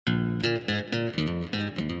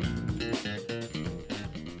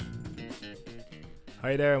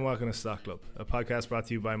Hi there and welcome to Stock Club, a podcast brought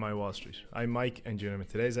to you by My Wall Street. I'm Mike and joining me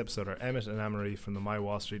today's episode are Emmett and Anne-Marie from the My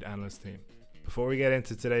Wall Street analyst team. Before we get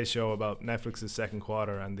into today's show about Netflix's second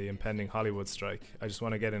quarter and the impending Hollywood strike, I just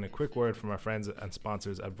want to get in a quick word from our friends and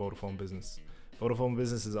sponsors at Vodafone Business. Vodafone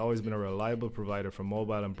Business has always been a reliable provider for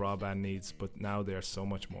mobile and broadband needs, but now they are so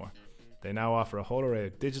much more. They now offer a whole array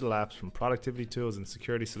of digital apps from productivity tools and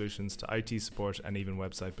security solutions to IT support and even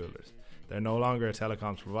website builders. They're no longer a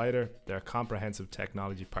telecoms provider, they're a comprehensive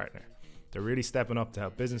technology partner. They're really stepping up to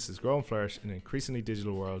help businesses grow and flourish in an increasingly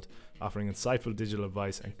digital world, offering insightful digital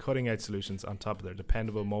advice and cutting-edge solutions on top of their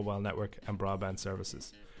dependable mobile network and broadband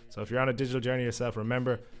services. So if you're on a digital journey yourself,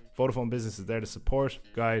 remember, Vodafone Business is there to support,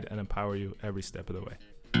 guide and empower you every step of the way.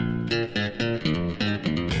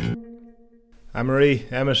 Anne-Marie,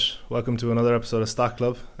 Emmett, welcome to another episode of Stock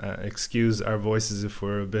Club. Excuse our voices if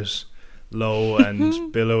we're a bit low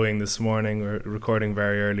and billowing this morning. We're recording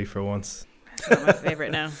very early for once. Not my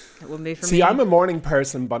favourite now. It wouldn't be for me. See, I'm a morning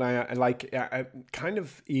person, but I kind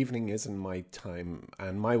of evening isn't my time.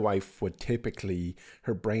 And my wife would typically,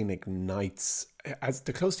 her brain ignites. As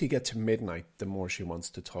the closer you get to midnight, the more she wants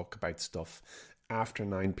to talk about stuff. After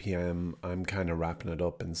 9 p.m, I'm kind of wrapping it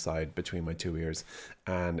up inside between my two ears.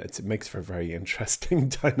 And it makes for a very interesting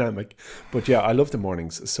dynamic. But yeah, I love the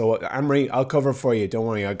mornings. So Anne-Marie, I'll cover for you. Don't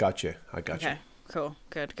worry, I got you. Okay, cool.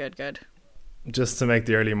 Good. Just to make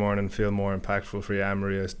the early morning feel more impactful for you,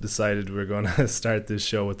 Anne-Marie, I decided we're going to start this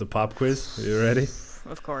show with the pop quiz. Are you ready?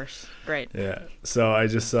 Of course. Great. Yeah. So I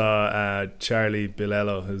just saw Charlie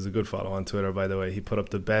Bilello, who's a good follow on Twitter, by the way. He put up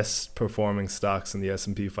the best performing stocks in the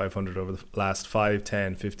S&P 500 over the last 5,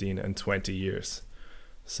 10, 15 and 20 years.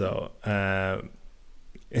 So Anne-Marie,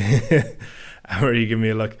 give me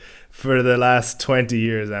a look. For the last 20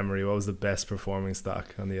 years, Anne-Marie, what was the best performing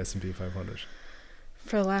stock on the S&P 500?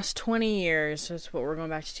 For the last 20 years, that's what we're going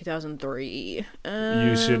back to 2003.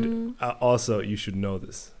 You should you should know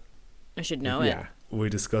this. I should know it. Yeah. We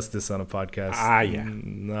discussed this on a podcast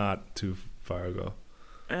not too far ago.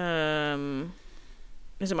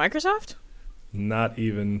 Is it Microsoft? Not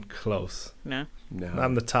even close. No. Not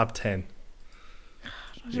in the top 10. I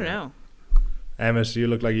don't know. Emmett, you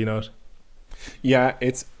look like you know it. Yeah,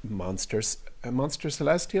 it's Monsters. Monster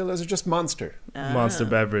Celestial? Is it just Monster? Monster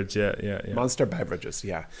Beverage, yeah. Monster Beverages,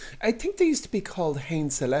 yeah. I think they used to be called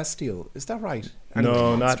Hain Celestial. Is that right?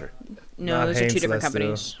 No, Monster. No, those are two different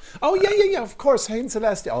Celestial. companies. Oh, yeah, of course. Hain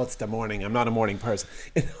Celestial. Oh, it's the morning. I'm not a morning person.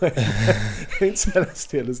 Hain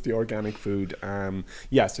Celestial is the organic food.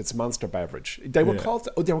 Yes, it's Monster Beverage. They were called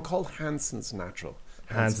Hansen's Natural.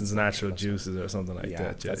 Hansen's Natural Juices or something like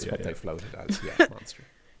that. That's what they floated as. Yeah, Monster.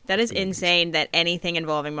 That is insane that anything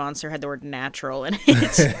involving Monster had the word natural in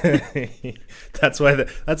it. That's why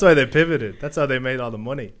they pivoted. That's how they made all the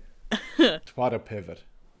money. What a pivot.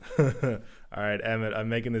 All right, Emmett, I'm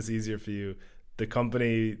making this easier for you. The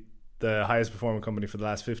company, the highest performing company for the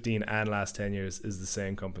last 15 and last 10 years is the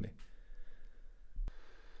same company.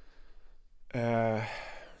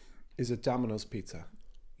 Is it Domino's Pizza?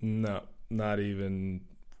 No, not even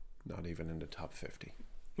in the top 50.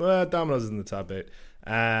 Well, Domino's is in the top 8.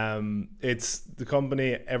 It's the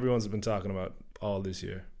company everyone's been talking about all this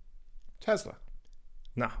year. Tesla.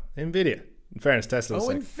 No, Nvidia. In fairness, Tesla.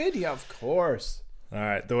 Nvidia, of course. All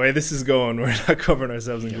right, the way this is going, we're not covering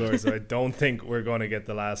ourselves in glory, so I don't think we're going to get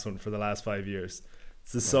the last one for the last 5 years.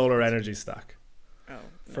 It's the solar energy stock. Oh,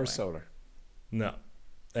 First Solar. No,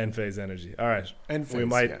 Enphase Energy. All right, Enphase,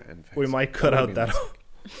 we might cut out that.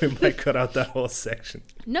 We might cut out that whole section.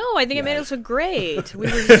 No, I think it made us look great. We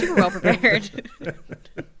were super well prepared.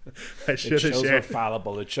 I should have shared. We're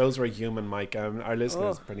fallible. It shows we're human, Mike. Our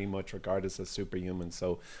listeners pretty much regard us as superhuman,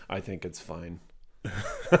 so I think it's fine.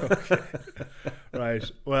 Okay. Right.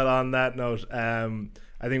 Well, on that note, I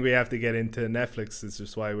think we have to get into Netflix. It's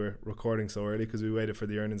just why we're recording so early, because we waited for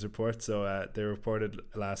the earnings report. So they reported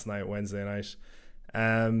last night, Wednesday night.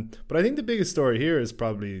 But I think the biggest story here is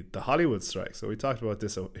probably the Hollywood strike. So we talked about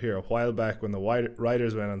this here a while back when the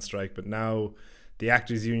writers went on strike, but now the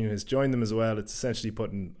Actors Union has joined them as well. It's essentially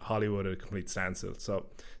putting Hollywood at a complete standstill. So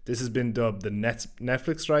this has been dubbed the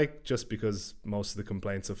Netflix strike, just because most of the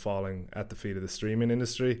complaints are falling at the feet of the streaming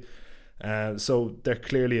industry. So they're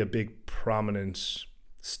clearly a big prominent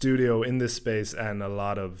studio in this space, and a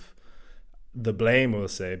lot of the blame, we'll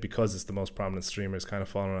say, because it's the most prominent streamer, is kind of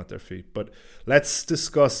falling at their feet. But let's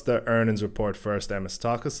discuss the earnings report first. Emma,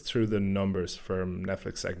 talk us through the numbers for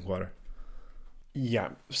Netflix second quarter. Yeah,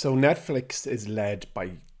 so Netflix is led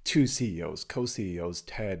by two CEOs, co-CEOs,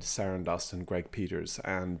 Ted Sarandos and Greg Peters,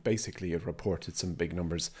 and basically it reported some big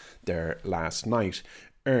numbers there last night.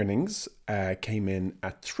 Earnings came in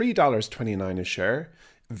at $3.29 a share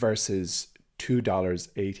versus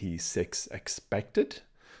 $2.86 expected.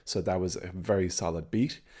 So that was a very solid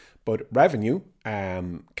beat. But revenue,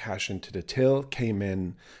 cash into the till, came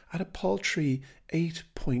in at a paltry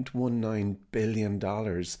 $8.19 billion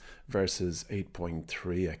versus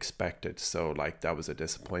 8.3 expected. So like that was a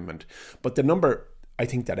disappointment. But the number I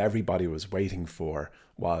think that everybody was waiting for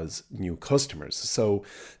was new customers. So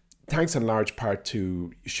thanks in large part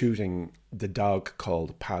to shooting the dog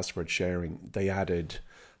called Password Sharing, they added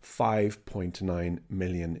 5.9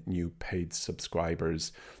 million new paid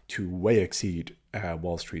subscribers to way exceed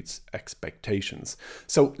Wall Street's expectations.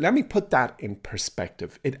 So let me put that in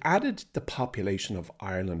perspective. It added the population of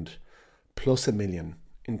Ireland plus 1 million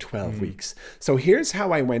in 12 weeks. So here's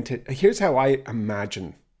how I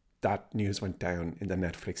imagine that news went down in the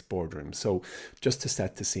Netflix boardroom. So just to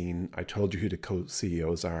set the scene, I told you who the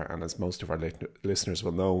co-CEOs are, and as most of our listeners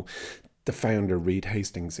will know, the founder, Reed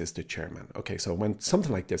Hastings, is the chairman. Okay, so when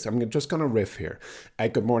something like this, I'm just going to riff here.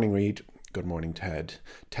 Good morning, Reed. Good morning, Ted.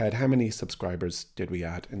 Ted, how many subscribers did we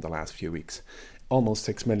add in the last few weeks? Almost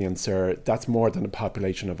 6 million, sir. That's more than the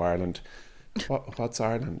population of Ireland. What's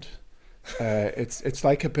Ireland? It's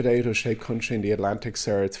like a potato-shaped country in the Atlantic,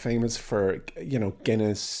 sir. It's famous for,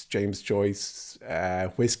 Guinness, James Joyce,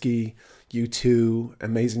 whiskey, U2,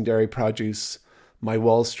 amazing dairy produce, My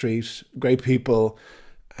Wall Street, great people.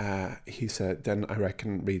 He said, then I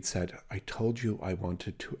reckon Reed said, I told you I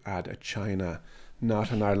wanted to add a China,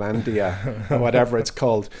 not an Irelandia, or whatever it's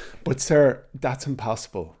called. But sir, that's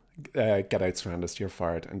impossible. Get out, Sarandis, you're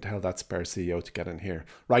fired, and tell that spare CEO to get in here.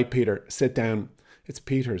 Right, Peter, sit down. It's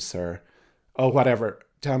Peter's, sir. Oh, whatever.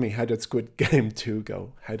 Tell me, how did Squid Game 2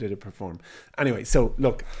 go? How did it perform? Anyway, so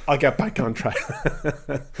look, I'll get back on track.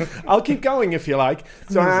 I'll keep going if you like.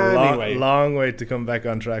 So anyway, long way to come back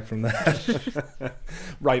on track from that.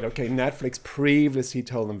 Right, okay. Netflix previously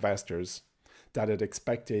told investors that it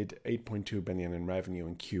expected 8.2 billion in revenue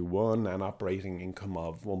in Q1 and operating income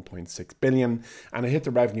of 1.6 billion, and it hit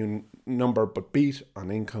the revenue number but beat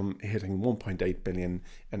on income, hitting 1.8 billion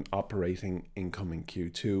in operating income in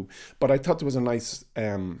Q2. But I thought there was a nice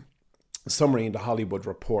summary in the Hollywood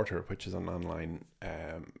Reporter, which is an online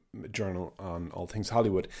journal on all things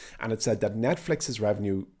Hollywood, and it said that Netflix's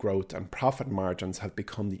revenue growth and profit margins have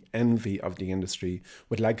become the envy of the industry,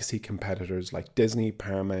 with legacy competitors like Disney,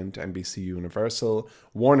 Paramount, NBC Universal,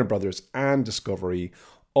 Warner Brothers and Discovery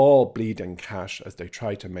all bleeding cash as they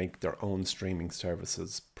try to make their own streaming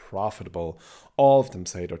services profitable. All of them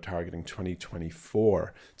say they're targeting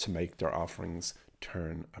 2024 to make their offerings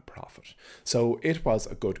turn a profit. So it was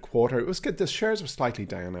a good quarter. It was good. The shares were slightly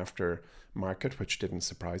down after market, which didn't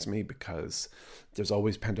surprise me because there's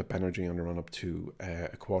always pent-up energy on the run-up to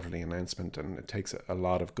a quarterly announcement, and it takes a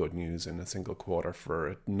lot of good news in a single quarter for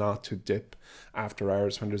it not to dip after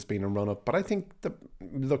hours when there's been a run-up. But I think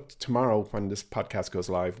look, tomorrow when this podcast goes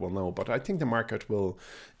live, we'll know, but I think the market will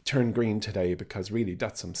turn green today because really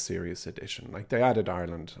that's some serious addition. Like, they added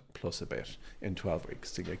Ireland plus a bit in 12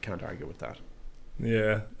 weeks, so you can't argue with that.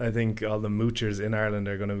 Yeah, I think all the moochers in Ireland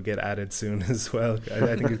are going to get added soon as well.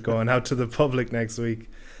 I think it's going out to the public next week.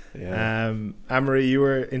 Yeah. Anne-Marie, you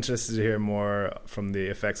were interested to hear more from the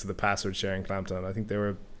effects of the password sharing clampdown. I think they were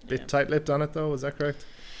a bit tight-lipped on it, though. Was that correct?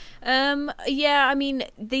 Yeah, I mean,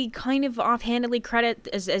 they kind of offhandedly credit,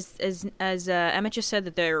 as Emmett just said,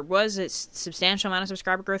 that there was a substantial amount of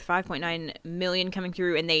subscriber growth, 5.9 million coming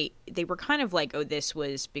through, and they were kind of like, oh, this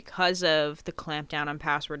was because of the clampdown on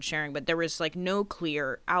password sharing, but there was like no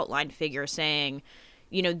clear outlined figure saying,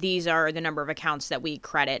 these are the number of accounts that we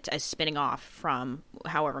credit as spinning off from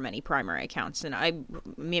however many primary accounts. And I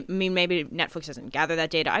mean, maybe Netflix doesn't gather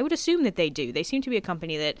that data. I would assume that they do. They seem to be a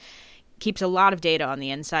company that keeps a lot of data on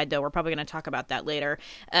the inside, though. We're probably going to talk about that later.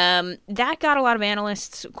 That got a lot of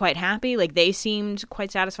analysts quite happy. Like, they seemed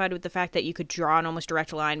quite satisfied with the fact that you could draw an almost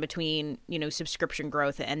direct line between, subscription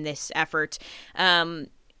growth and this effort.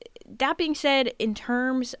 That being said, in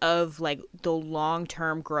terms of like the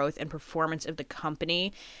long-term growth and performance of the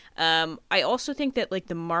company, I also think that like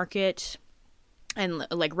the market and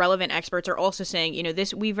like relevant experts are also saying,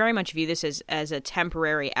 we very much view this as a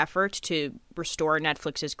temporary effort to restore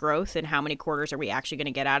Netflix's growth, and how many quarters are we actually going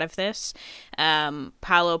to get out of this?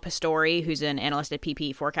 Paolo Pastori, who's an analyst at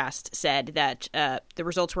PPE Forecast, said that the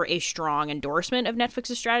results were a strong endorsement of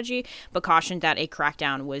Netflix's strategy, but cautioned that a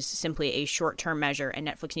crackdown was simply a short-term measure and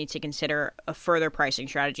Netflix needs to consider a further pricing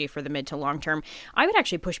strategy for the mid to long term. I would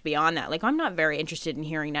actually push beyond that. Like, I'm not very interested in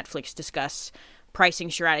hearing Netflix discuss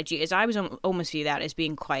pricing strategy, as I was almost view that as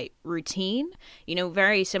being quite routine,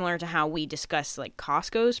 very similar to how we discuss like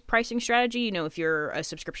Costco's pricing strategy. If you're a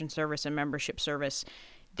subscription service and membership service,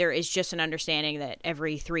 there is just an understanding that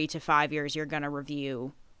every 3 to 5 years you're going to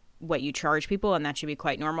review what you charge people, and that should be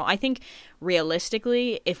quite normal. I think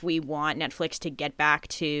realistically, if we want Netflix to get back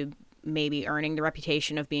to maybe earning the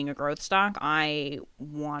reputation of being a growth stock, I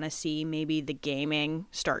want to see maybe the gaming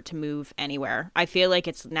start to move anywhere. I feel like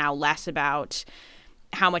it's now less about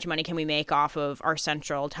how much money can we make off of our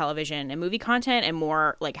central television and movie content, and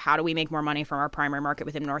more like how do we make more money from our primary market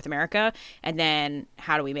within North America, and then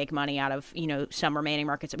how do we make money out of, you know, some remaining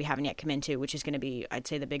markets that we haven't yet come into, which is going to be, I'd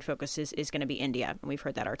say the big focus is going to be India, and we've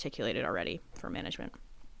heard that articulated already from management.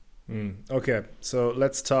 Okay, so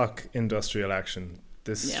let's talk industrial action.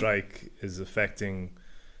 This strike is affecting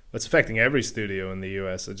every studio in the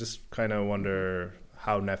US. I just kind of wonder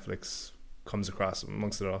how Netflix comes across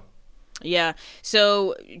amongst it all. Yeah.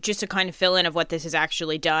 So just to kind of fill in of what this has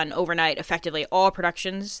actually done, overnight, effectively all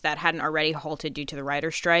productions that hadn't already halted due to the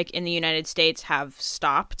writer's strike in the United States have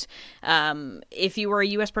stopped. If you were a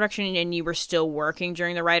U.S. production and you were still working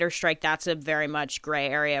during the writer's strike, that's a very much gray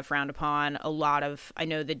area, frowned upon. I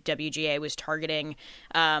know the WGA was targeting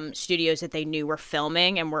studios that they knew were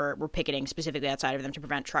filming and were picketing specifically outside of them to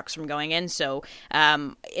prevent trucks from going in. So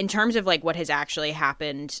in terms of like what has actually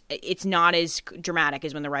happened, it's not as dramatic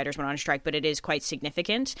as when the writers went on strike, but it is quite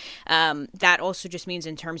significant. That also just means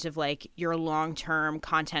in terms of like your long-term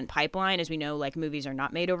content pipeline, as we know, like movies are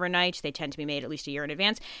not made overnight. They tend to be made at least a year in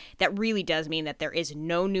advance. That really does mean that there is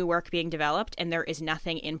no new work being developed and there is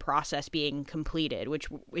nothing in process being completed, which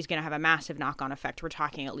is going to have a massive knock-on effect. We're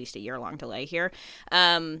talking at least a year-long delay here.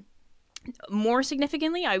 More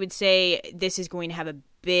significantly, I would say this is going to have a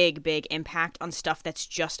big impact on stuff that's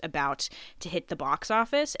just about to hit the box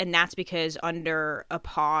office, and that's because under a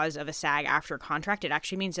pause of a SAG-AFTRA contract, it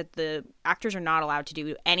actually means that the actors are not allowed to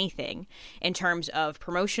do anything in terms of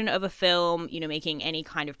promotion of a film, you know, making any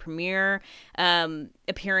kind of premiere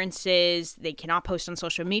appearances. They cannot post on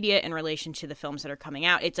social media in relation to the films that are coming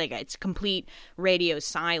out. It's complete radio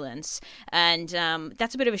silence, and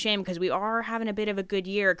that's a bit of a shame because we are having a bit of a good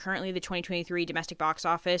year. Currently, the 2023 domestic box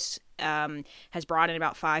office has brought in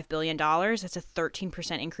about $5 billion. That's a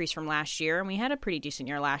 13% increase from last year, and we had a pretty decent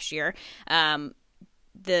year last year.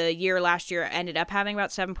 The year last year ended up having about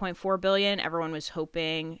 $7.4 billion. Everyone was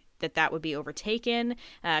hoping that would be overtaken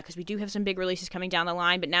because we do have some big releases coming down the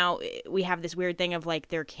line, but now we have this weird thing of like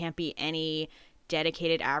there can't be any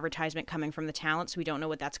dedicated advertisement coming from the talent, so we don't know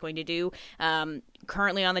what that's going to do.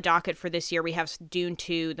 Currently on the docket for this year, we have Dune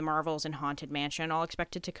 2, The Marvels, and Haunted Mansion all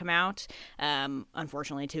expected to come out.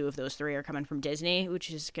 Unfortunately, 2 of those 3 are coming from Disney,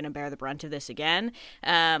 which is going to bear the brunt of this again.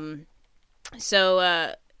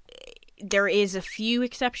 There is a few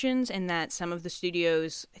exceptions in that some of the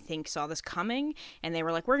studios, I think, saw this coming, and they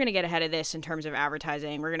were like, we're going to get ahead of this in terms of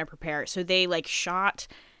advertising. We're going to prepare. So they like shot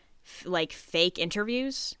like fake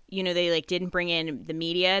interviews. You know, they like didn't bring in the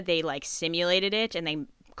media. They like simulated it, and they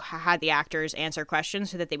had the actors answer questions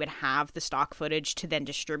so that they would have the stock footage to then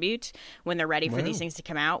distribute when they're ready for these things to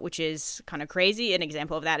come out, which is kind of crazy. An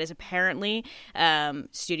example of that is apparently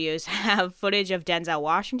studios have footage of Denzel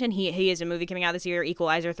Washington. He has a movie coming out this year,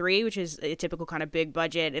 Equalizer 3, which is a typical kind of big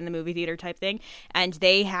budget in the movie theater type thing. And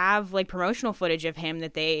they have like promotional footage of him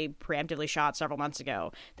that they preemptively shot several months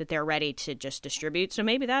ago that they're ready to just distribute. So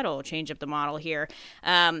maybe that'll change up the model here.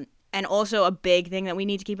 And also a big thing that we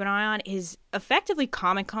need to keep an eye on is effectively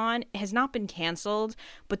Comic-Con has not been canceled,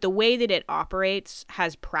 but the way that it operates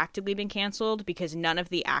has practically been canceled because none of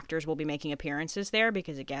the actors will be making appearances there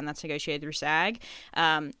because, again, that's negotiated through SAG.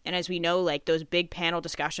 And as we know, like those big panel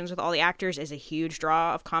discussions with all the actors is a huge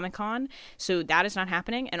draw of Comic-Con. So that is not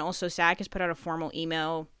happening. And also SAG has put out a formal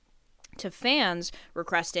email to fans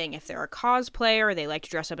requesting if they're a cosplayer or they like to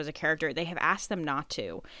dress up as a character, they have asked them not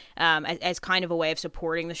to, as kind of a way of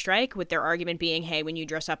supporting the strike, with their argument being, hey, when you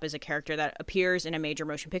dress up as a character that appears in a major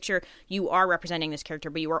motion picture, you are representing this character,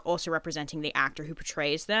 but you are also representing the actor who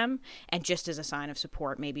portrays them, and just as a sign of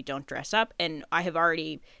support, maybe don't dress up. And I have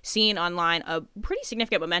already seen online a pretty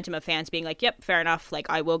significant momentum of fans being like, yep, fair enough, like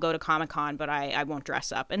I will go to Comic-Con, but I won't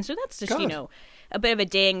dress up. And so that's just, you know, a bit of a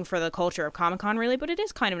ding for the culture of Comic-Con, really, but it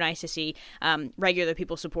is kind of nice to see regular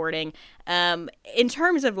people supporting. In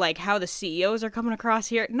terms of like how the CEOs are coming across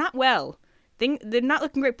here, not well. They're not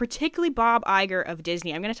looking great, particularly Bob Iger of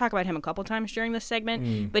Disney. I'm going to talk about him a couple times during this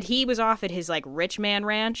segment, but he was off at his like rich man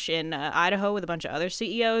ranch in Idaho with a bunch of other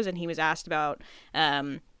CEOs, and he was asked about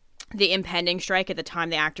the impending strike at the time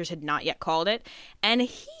the actors had not yet called it, and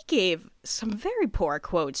he gave some very poor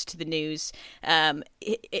quotes to the news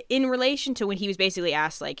in relation to when he was basically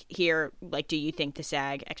asked, like, here, like, do you think the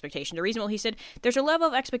SAG expectations are reasonable? He said, there's a level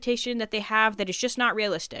of expectation that they have that is just not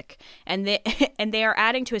realistic, and they are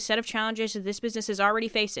adding to a set of challenges that this business is already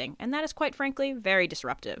facing, and that is, quite frankly, very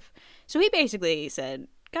disruptive. So he basically said,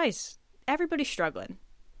 guys, everybody's struggling.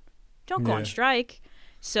 don't go on strike.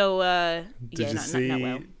 So not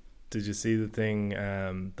well. Did you see the thing?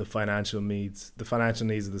 The financial needs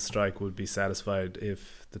of the strike would be satisfied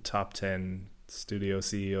if the top 10 studio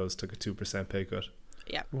CEOs took a 2% pay cut.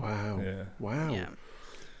 Yeah. Wow. Yeah. Wow. Yeah.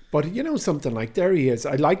 But you know something, like, there he is.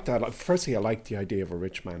 I like that. Firstly, I like the idea of a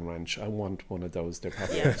rich man ranch. I want one of those. They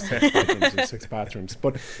probably have 6 bedrooms and 6 bathrooms.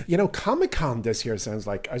 But you know, Comic-Con this year sounds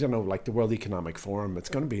like, I don't know, like the World Economic Forum. It's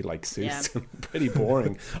going to be like suits and pretty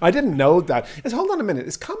boring. I didn't know that. Hold on a minute.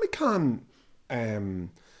 Is Comic-Con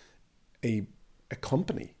a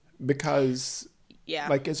company? Because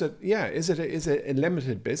like, is it a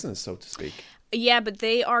limited business, so to speak? Yeah, but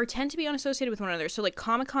they tend to be unassociated with one another. So, like,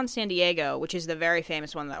 Comic-Con San Diego, which is the very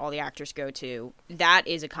famous one that all the actors go to, that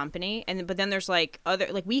is a company. But then there's like other,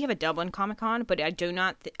 like, we have a Dublin Comic-Con, but I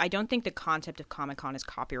don't think the concept of Comic-Con is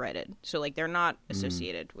copyrighted. So, like, they're not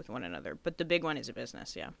associated with one another. But the big one is a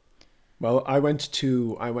business. Yeah. Well, I went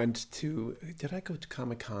to, did I go to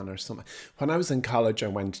Comic-Con or something? When I was in college, I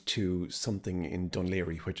went to something in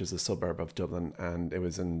Dunleary, which is a suburb of Dublin, and it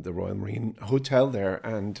was in the Royal Marine Hotel there.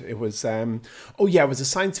 And it was, it was a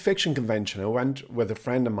science fiction convention. I went with a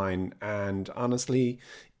friend of mine, and honestly,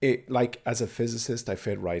 it, like, as a physicist, I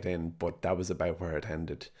fit right in, but that was about where it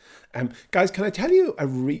ended. Guys, can I tell you a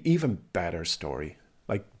even better story?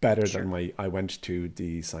 Like, better than I went to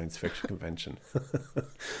the science fiction convention.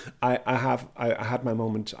 I had my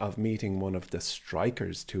moment of meeting one of the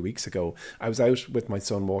strikers 2 weeks ago. I was out with my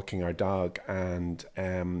son walking our dog, and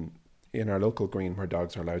in our local green where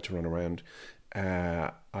dogs are allowed to run around,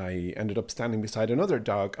 I ended up standing beside another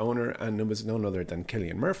dog owner, and it was none other than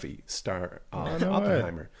Cillian Murphy, star of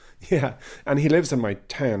Oppenheimer. Yeah, and he lives in my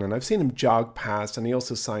town, and I've seen him jog past, and he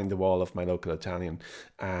also signed the wall of my local Italian.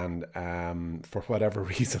 And for whatever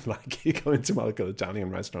reason, like, you go into my local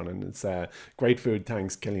Italian restaurant, and it's great food,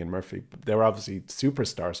 thanks, Cillian Murphy. They were obviously super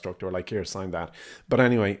starstruck. They were like, here, sign that. But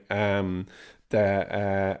anyway, I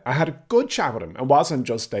had a good chat with him. It wasn't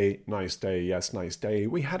just a nice day, yes, nice day.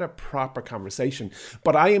 We had a proper conversation.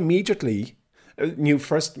 But I immediately knew,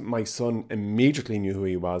 first, my son immediately knew who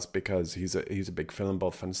he was because he's a big film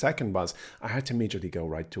buff. And second was, I had to immediately go,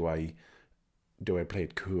 right, do I play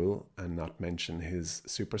it cool and not mention his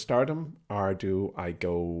superstardom? Or do I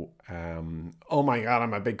go, oh my God,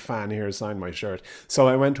 I'm a big fan, here, sign my shirt. So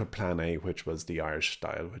I went with plan A, which was the Irish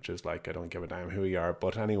style, which is like, I don't give a damn who you are.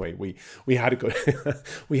 But anyway, we had a good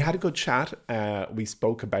we had a good chat. We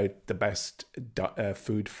spoke about the best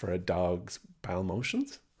food for a dog's bowel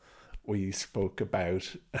motions. We spoke about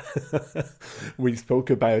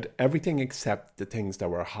everything except the things that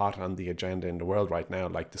were hot on the agenda in the world right now,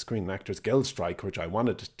 like the Screen Actors Guild strike, which I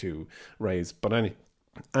wanted to raise. But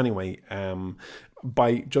anyway,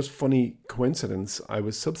 by just funny coincidence, I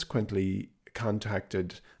was subsequently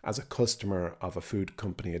contacted as a customer of a food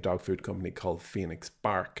company, a dog food company called Phoenix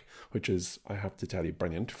Bark, which is, I have to tell you,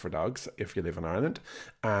 brilliant for dogs if you live in Ireland.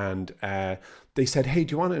 And they said, hey,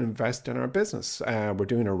 do you want to invest in our business? We're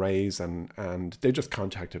doing a raise, and they just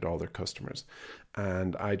contacted all their customers.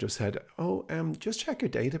 And I just said, just check your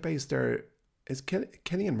database there. Is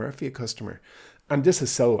Cillian Murphy a customer? And this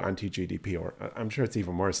is so anti-GDPR. I'm sure it's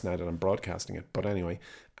even worse now that I'm broadcasting it. But anyway,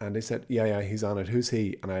 and they said, yeah, he's on it. Who's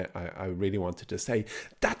he? And I really wanted to say,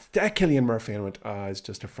 that's Cillian Murphy. And I went, it's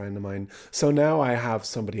just a friend of mine. So now I have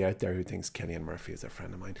somebody out there who thinks Cillian Murphy is a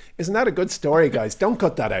friend of mine. Isn't that a good story, guys? Don't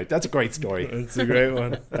cut that out. That's a great story. It's a great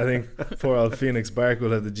one. I think poor old Phoenix Bark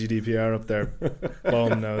will have the GDPR up there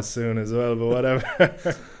bomb now soon as well, but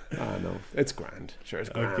whatever. No, it's grand. Sure, it's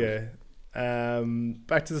grand. Okay.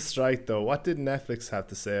 Back to the strike though. What did Netflix have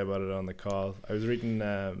to say about it on the call? I was reading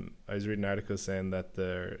articles saying that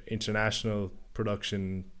their international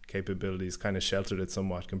production capabilities kind of sheltered it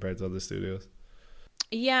somewhat compared to other studios.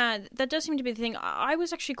 Yeah, that does seem to be the thing. I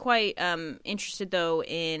was actually quite interested though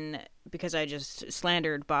because I just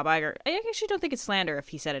slandered Bob Iger. I actually don't think it's slander if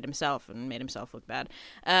he said it himself and made himself look bad.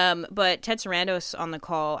 But Ted Sarandos on the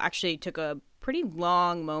call actually took a pretty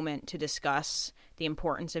long moment to discuss the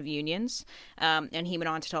importance of unions. And he went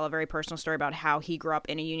on to tell a very personal story about how he grew up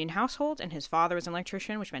in a union household and his father was an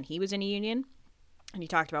electrician, which meant he was in a union. And he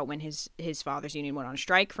talked about when his father's union went on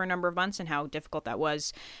strike for a number of months and how difficult that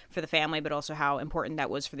was for the family, but also how important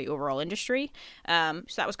that was for the overall industry. So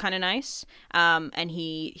that was kind of nice. And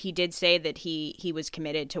he did say that he was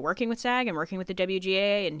committed to working with SAG and working with the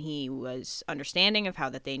WGA, and he was understanding of how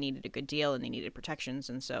that they needed a good deal and they needed protections.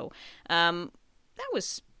 And so that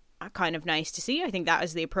was kind of nice to see. I think that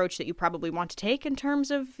is the approach that you probably want to take in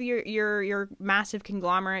terms of your massive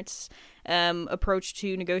conglomerates. approach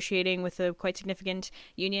to negotiating with a quite significant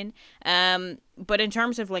union. But in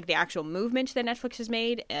terms of like the actual movement that Netflix has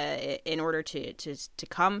made in order to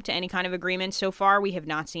come to any kind of agreement, so far we have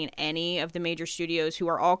not seen any of the major studios, who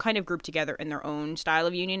are all kind of grouped together in their own style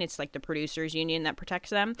of union. It's like the producers union that protects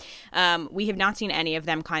them. We have not seen any of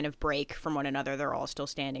them kind of break from one another. They're all still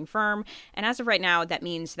standing firm. And as of right now, that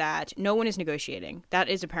means that no one is negotiating. That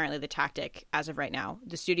is apparently the tactic as of right now.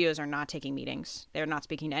 The studios are not taking meetings. They're not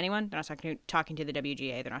speaking to anyone. They're not talking to the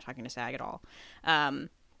WGA. They're not talking to SAG at all.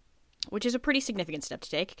 Which is a pretty significant step to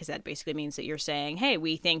take, because that basically means that you're saying, hey,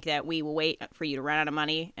 we think that we will wait for you to run out of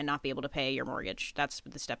money and not be able to pay your mortgage. That's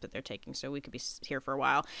the step that they're taking, so we could be here for a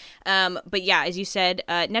while. But yeah, as you said,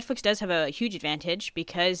 Netflix does have a huge advantage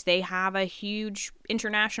because they have a huge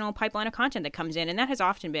international pipeline of content that comes in, and that has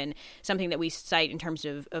often been something that we cite in terms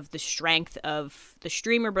of the strength of the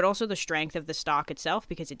streamer, but also the strength of the stock itself,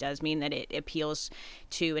 because it does mean that it appeals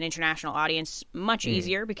to an international audience much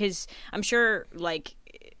easier, because I'm sure, like...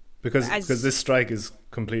 Because this strike is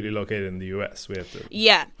completely located in the US. We have to...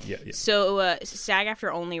 Yeah. So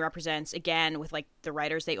SAG-AFTRA only represents, again, with like the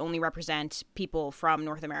writers, they only represent people from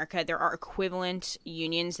North America. There are equivalent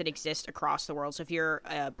unions that exist across the world. So if you're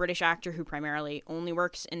a British actor who primarily only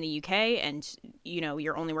works in the UK and, you know,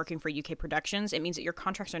 you're only working for UK productions, it means that your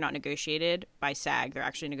contracts are not negotiated by SAG. They're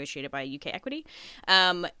actually negotiated by UK Equity.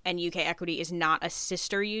 And UK Equity is not a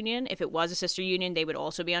sister union. If it was a sister union, they would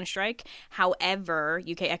also be on strike. However,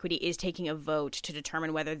 UK Equity is taking a vote to determine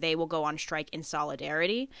whether they will go on strike in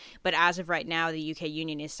solidarity. But as of right now, the UK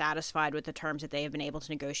union is satisfied with the terms that they have been able to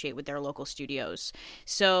negotiate with their local studios.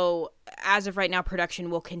 So as of right now, production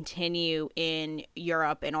will continue in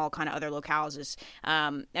Europe and all kind of other locales.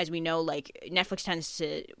 As we know, like Netflix tends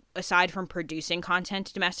to, aside from producing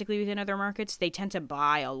content domestically within other markets, they tend to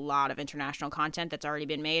buy a lot of international content that's already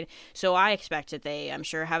been made. So I expect that they, I'm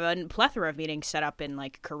sure, have a plethora of meetings set up in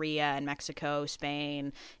like Korea and Mexico,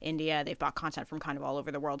 Spain, India. They've bought content from kind of all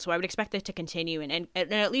over the world. So I would expect it to continue and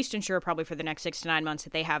at least ensure probably for the next 6 to 9 months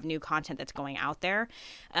that they have new content that's going out there.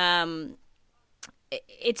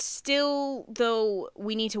 It's still, though,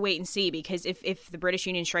 we need to wait and see, because if the British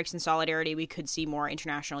union strikes in solidarity, we could see more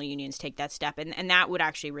international unions take that step. And that would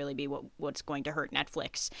actually really be what's going to hurt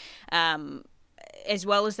Netflix. As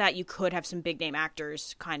well as that, you could have some big name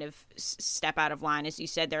actors kind of step out of line. As you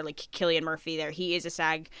said, they're like Cillian Murphy there. He is a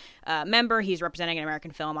SAG member. He's representing an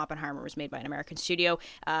American film. Oppenheimer was made by an American studio.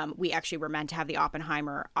 We actually were meant to have the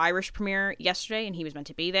Oppenheimer Irish premiere yesterday, and he was meant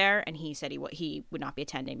to be there. And he said he would not be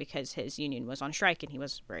attending because his union was on strike, and he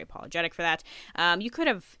was very apologetic for that. You could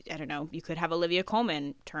have, I don't know, you could have Olivia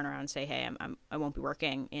Colman turn around and say, hey, I won't be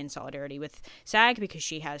working in solidarity with SAG, because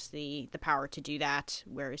she has the power to do that,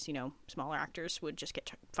 whereas, you know, smaller actors would just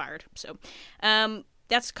get fired. So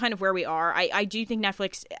that's kind of where we are. I do think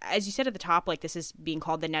Netflix, as you said at the top, like this is being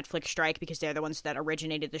called the Netflix strike because they're the ones that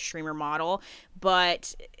originated the streamer model,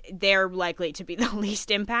 but they're likely to be the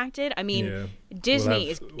least impacted. I mean,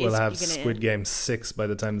 Disney we'll have Squid Game 6 by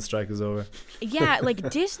the time the strike is over. Yeah, like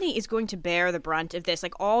Disney is going to bear the brunt of this.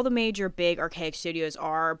 Like all the major big archaic studios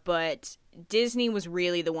are, but Disney was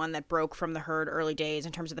really the one that broke from the herd early days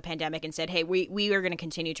in terms of the pandemic and said, hey, we are going to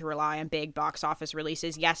continue to rely on big box office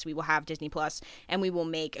releases. Yes, we will have Disney Plus, and we will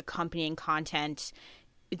make accompanying content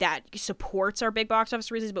that supports our big box office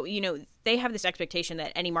releases. But, you know, they have this expectation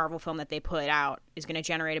that any Marvel film that they put out is going to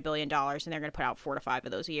generate $1 billion, and they're going to put out 4 to 5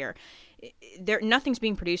 of those a year. Nothing's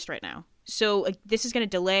being produced right now. So this is going to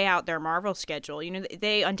delay out their Marvel schedule. You know,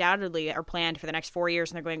 they undoubtedly are planned for the next 4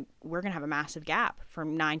 years, and they're going, we're going to have a massive gap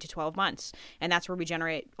from 9 to 12 months. And that's where we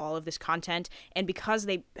generate all of this content. And because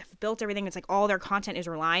they have built everything, it's like all their content is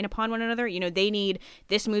relying upon one another. You know, they need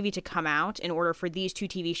this movie to come out in order for these 2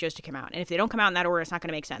 TV shows to come out. And if they don't come out in that order, it's not going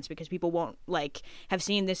to make sense because people won't like have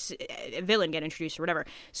seen this villain get introduced or whatever.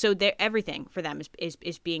 So everything for them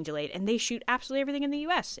is being delayed. And they shoot absolutely everything in the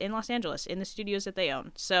US, in Los Angeles, in the studios that they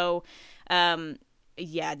own. So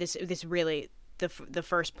this really the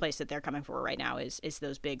first place that they're coming for right now is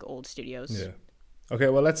those big old studios. Yeah. Okay,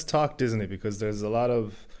 well, let's talk Disney, because there's a lot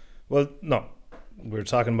of, well, no, we're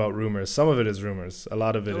talking about rumors. Some of it is rumors. A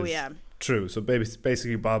lot of it is true. So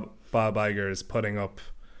basically Bob Iger is putting up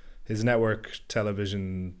his network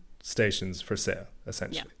television stations for sale,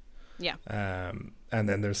 essentially. Yeah. And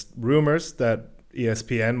then there's rumors that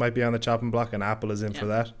ESPN might be on the chopping block and Apple is in for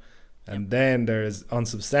that. And then there's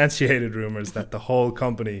unsubstantiated rumors that the whole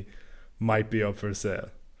company might be up for sale.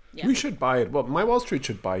 Yeah. We should buy it. Well, my Wall Street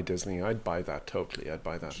should buy Disney. I'd buy that totally. I'd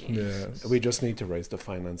buy that. Yeah. We just need to raise the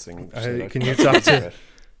financing. Can you talk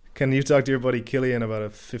to your buddy Cillian about a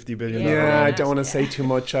 $50 billion? Yeah, I don't want to say too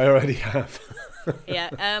much. I already have.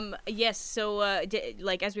 Yeah. Yes. So,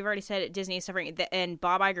 like as we've already said, Disney is suffering, and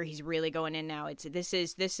Bob Iger, he's really going in now. This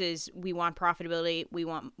is we want profitability. We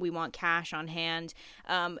want cash on hand.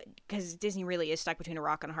 Because Disney really is stuck between a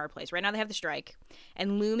rock and a hard place. Right now, they have the strike,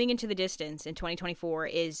 and looming into the distance in 2024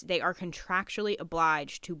 is they are contractually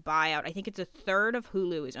obliged to buy out. I think it's a third of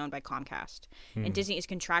Hulu is owned by Comcast, and Disney is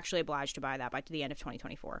contractually obliged to buy that by the end of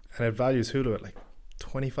 2024. And it values Hulu at like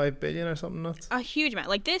 25 billion or something nuts. A huge amount.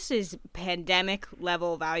 Like, this is pandemic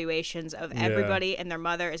level valuations of everybody and their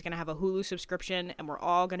mother is going to have a Hulu subscription, and we're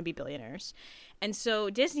all going to be billionaires. And so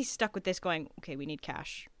Disney's stuck with this going, okay, we need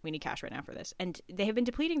cash. We need cash right now for this. And they have been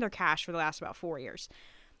depleting their cash for the last about 4 years.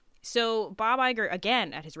 So Bob Iger,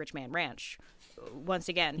 again, at his Rich Man Ranch, once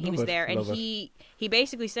again, he was there, and he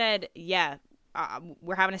basically said, yeah,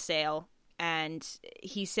 we're having a sale. And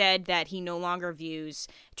he said that he no longer views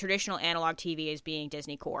traditional analog TV as being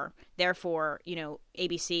Disney core. Therefore,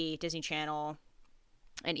 ABC, Disney Channel,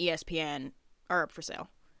 and ESPN are up for sale.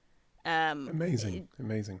 Amazing.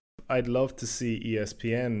 I'd love to see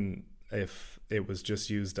ESPN if it was just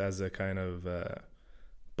used as a kind of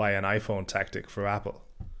buy an iPhone tactic for Apple.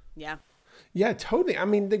 Yeah. Yeah, totally. I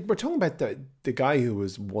mean, we're talking about the guy who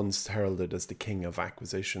was once heralded as the king of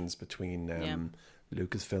acquisitions between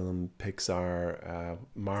Lucasfilm, Pixar,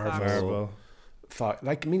 Marvel.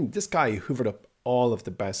 Like, I mean, this guy hoovered up all of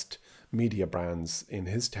the best media brands in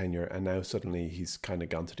his tenure, and now suddenly he's kind of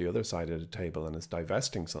gone to the other side of the table and is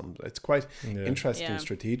divesting some. It's quite interesting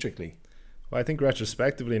strategically. Well, I think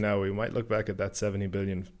retrospectively now we might look back at that 70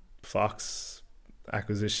 billion Fox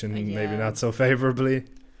acquisition maybe not so favorably.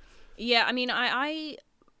 Yeah, I mean, I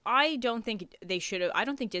don't think they should have. I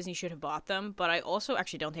don't think Disney should have bought them, but I also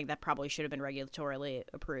actually don't think that probably should have been regulatorily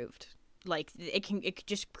approved. Like, it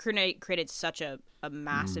just created such a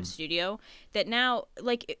massive studio that now,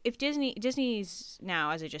 like, if Disney's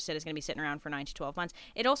now, as I just said, is going to be sitting around for 9 to 12 months,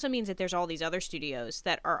 it also means that there's all these other studios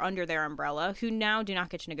that are under their umbrella who now do not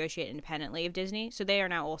get to negotiate independently of Disney, so they are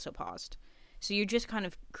now also paused. So you just kind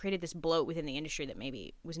of created this bloat within the industry that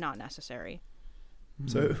maybe was not necessary.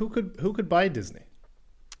 So who could buy Disney?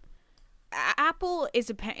 Apple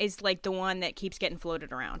is like the one that keeps getting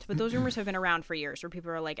floated around, but those rumors have been around for years, where people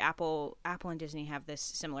are like, Apple and Disney have this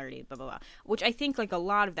similarity, blah blah blah. Which I think, like, a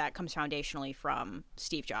lot of that comes foundationally from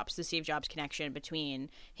Steve Jobs, the Steve Jobs connection between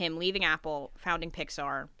him leaving Apple, founding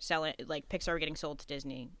Pixar, selling, like, Pixar getting sold to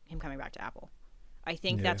Disney, him coming back to Apple. I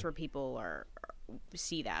think that's where people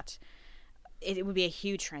see that. It would be a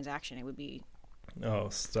huge transaction. It would be. Oh,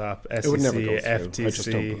 stop! SEC, It would never go through.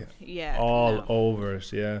 FTC, over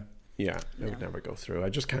it. Yeah. Yeah, it would never go through. I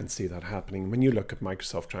just can't see that happening. When you look at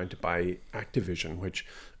Microsoft trying to buy Activision, which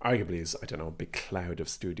arguably is, I don't know, a big cloud of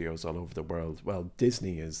studios all over the world, well,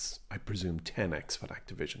 Disney is, I presume, 10x what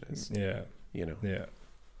Activision is. Yeah. Yeah.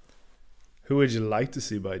 Who would you like to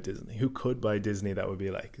see buy Disney? Who could buy Disney that would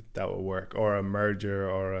work? Or a merger,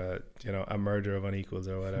 or a merger of unequals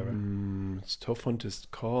or whatever? It's a tough one to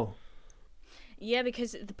call. Yeah,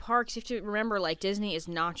 because the parks, you have to remember, like, Disney is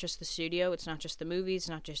not just the studio, it's not just the movies, it's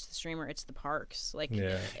not just the streamer, it's the parks. Like, and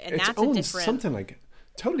it's that's a different. Something like,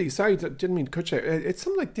 totally, sorry, didn't mean to cut you. It's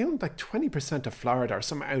something like they own like 20% of Florida, or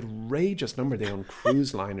some outrageous number. They own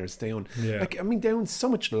cruise liners. They own, like, I mean, they own so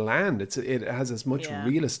much land. It has as much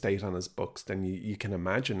real estate on its books than you can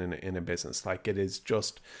imagine in a business. Like, it is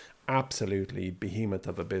just absolutely behemoth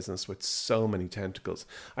of a business with so many tentacles.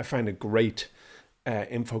 I find a great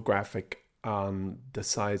infographic on the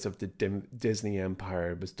size of the Disney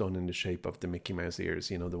empire. It was done in the shape of the Mickey Mouse ears,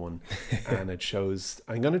 the one. And it shows,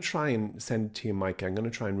 I'm going to try and send it to you, Mike. I'm going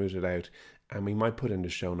to try and root it out, and we might put in the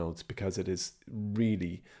show notes, because it is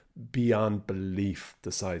really beyond belief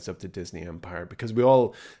the size of the Disney empire, because we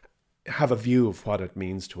all have a view of what it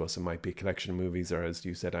means to us. It might be a collection of movies, or, as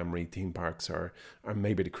you said, Amory, theme parks, or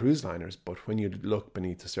maybe the cruise liners. But when you look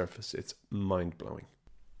beneath the surface, it's mind-blowing.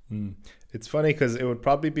 It's funny because it would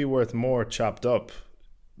probably be worth more chopped up,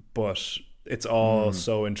 but it's all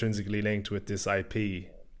so intrinsically linked with this IP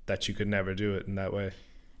that you could never do it in that way.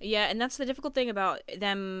 Yeah, and that's the difficult thing about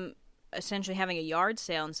them essentially having a yard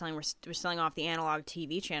sale and selling. We're selling off the analog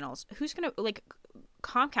TV channels. Who's gonna, like,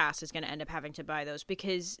 Comcast is going to end up having to buy those,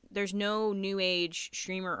 because there's no new age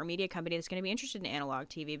streamer or media company that's going to be interested in analog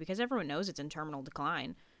TV, because everyone knows it's in terminal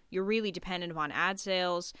decline. You're really dependent upon ad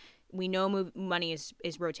sales. We know money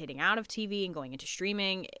is rotating out of TV and going into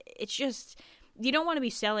streaming. It's just, you don't want to be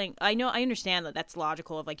selling. I understand that that's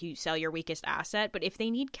logical, of, like, you sell your weakest asset, but if they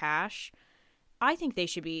need cash, I think they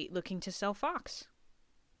should be looking to sell Fox.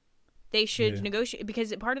 They should negotiate,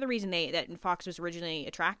 because part of the reason that Fox was originally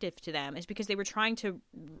attractive to them is because they were trying to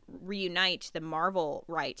reunite the Marvel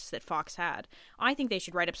rights that Fox had. I think they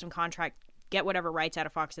should write up some contract get whatever rights out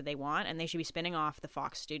of Fox that they want, and they should be spinning off the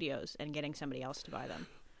Fox studios and getting somebody else to buy them.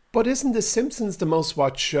 But isn't The Simpsons the most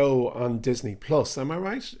watched show on Disney Plus? Am I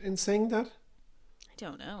right in saying that? I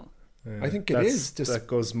don't know. I think it is. That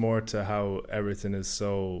goes more to how everything is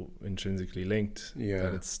so intrinsically linked. Yeah.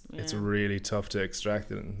 That it's really tough to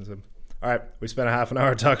extract it. So, all right, we spent a half an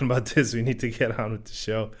hour talking about this. We need to get on with the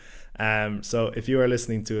show. So if you are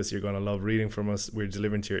listening to us, you're going to love reading from us. We're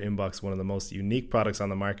delivering to your inbox one of the most unique products on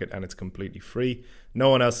the market, and it's completely free. No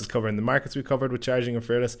one else is covering the markets we covered with Charging and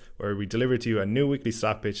Fearless, where we deliver to you a new weekly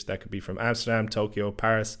stock pitch that could be from Amsterdam, Tokyo,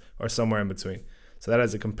 Paris, or somewhere in between. So that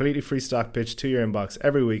is a completely free stock pitch to your inbox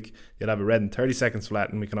every week. You'll have it read in 30 seconds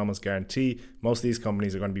flat, and we can almost guarantee most of these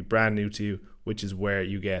companies are going to be brand new to you, which is where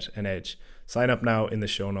you get an edge. Sign up now in the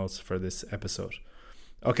show notes for this episode.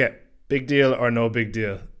 Okay, big deal or no big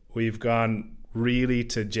deal? We've gone really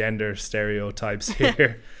to gender stereotypes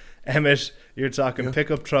here. Emmett, you're talking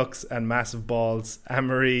pickup trucks and massive balls.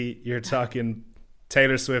 Anne-Marie, you're talking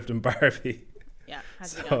Taylor Swift and Barbie. Yeah,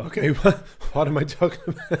 okay, what am I talking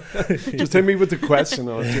about? Just hit me with the question.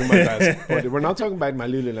 I'll do my best. But we're not talking about my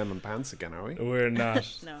Lululemon pants again, are we? We're not.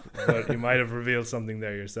 No. But you might have revealed something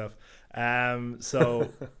there yourself. So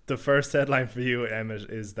the first headline for you, Emmett,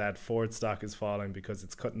 is that Ford stock is falling because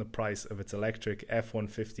it's cutting the price of its electric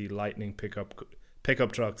F-150 Lightning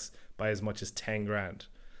pickup trucks by as much as 10 grand.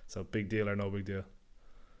 So big deal or no big deal?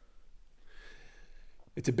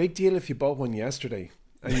 It's a big deal if you bought one yesterday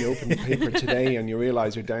and you open the paper today and you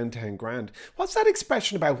realise you're down 10 grand. What's that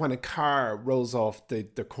expression about when a car rolls off the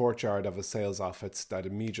courtyard of a sales office that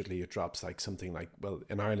immediately it drops like something like, well,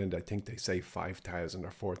 in Ireland, I think they say 5,000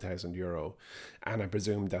 or 4,000 euro. And I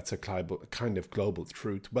presume that's a kind of global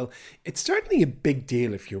truth. Well, it's certainly a big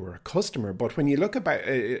deal if you were a customer. But when you look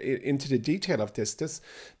into the detail of this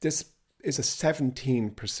is a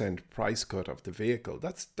 17% price cut of the vehicle.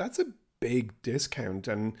 That's a big discount,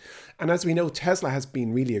 and as we know, Tesla has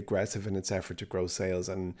been really aggressive in its effort to grow sales,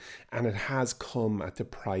 and it has come at the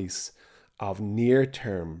price of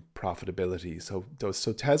near-term profitability. So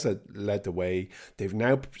Tesla led the way. They've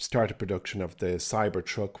now started production of the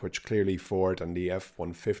Cybertruck, which clearly Ford and the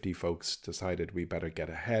F-150 folks decided we better get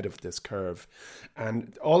ahead of this curve.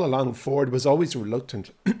 And all along, Ford was always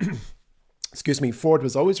reluctant. Ford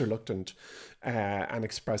was always reluctant and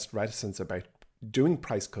expressed reticence about doing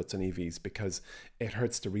price cuts on EVs because it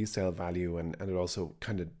hurts the resale value and it also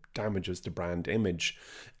kind of damages the brand image.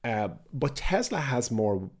 But Tesla has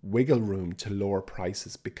more wiggle room to lower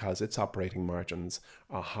prices because its operating margins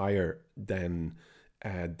are higher than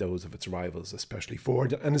those of its rivals, especially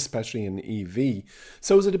Ford and especially in EV.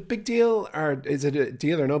 So is it a big deal, or is it a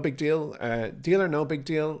deal or no big deal? Deal or no big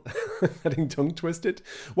deal? Getting tongue twisted.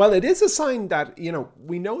 Well, it is a sign that,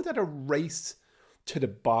 we know that a race to the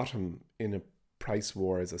bottom in a price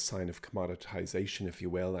war is a sign of commoditization, if you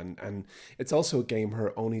will, and it's also a game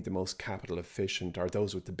where only the most capital efficient or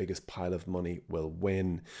those with the biggest pile of money will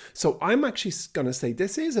win. So I'm actually going to say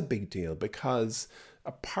this is a big deal because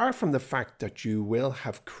apart from the fact that you will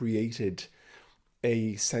have created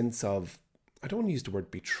a sense of, I don't want to use the word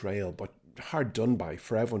betrayal, but hard done by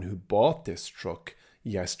for everyone who bought this truck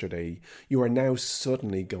yesterday, you are now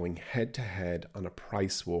suddenly going head to head on a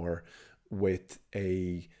price war with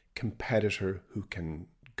a competitor who can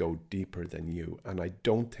go deeper than you. And I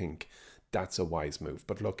don't think that's a wise move.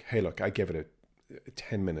 But look, I give it a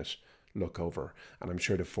 10-minute look over. And I'm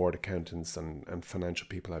sure the Ford accountants and financial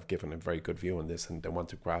people have given a very good view on this and they want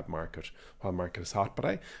to grab market while market is hot. But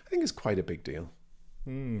I think it's quite a big deal.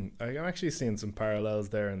 I'm actually seeing some parallels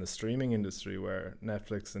there in the streaming industry where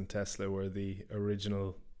Netflix and Tesla were the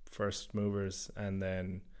original first movers, and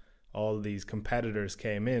then all these competitors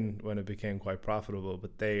came in when it became quite profitable,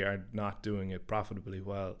 but they are not doing it profitably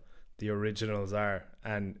while the originals are.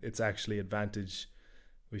 And it's actually advantage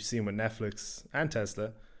we've seen with Netflix and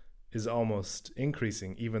Tesla is almost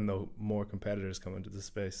increasing, even though more competitors come into the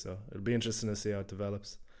space. So it'll be interesting to see how it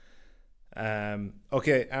develops.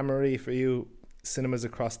 Okay, Anne-Marie, for you, cinemas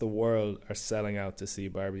across the world are selling out to see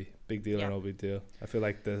Barbie. Big deal or no big deal? I feel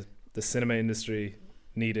like the cinema industry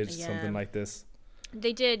needed something like this.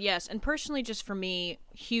 They did, yes. And personally, just for me,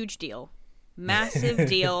 huge deal. Massive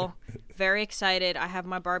deal. Very excited. I have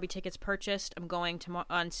my Barbie tickets purchased. I'm going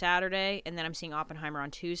on Saturday, and then I'm seeing Oppenheimer on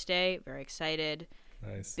Tuesday. Very excited.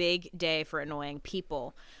 Nice. Big day for annoying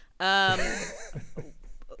people.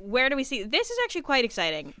 Where do we see? This is actually quite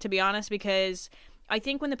exciting, to be honest, because I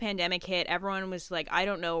think when the pandemic hit, everyone was like, I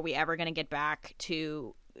don't know, are we ever going to get back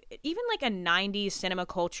to even like a 90s cinema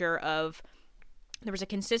culture of there was a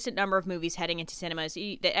consistent number of movies heading into cinemas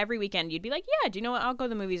that every weekend you'd be like, yeah, do you know what? I'll go to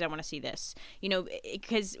the movies. I want to see this. You know,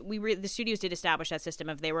 because the studios did establish that system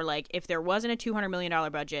of they were like, if there wasn't a $200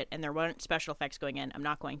 million budget and there weren't special effects going in, I'm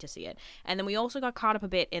not going to see it. And then we also got caught up a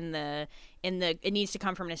bit in the it needs to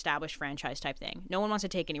come from an established franchise type thing. No one wants to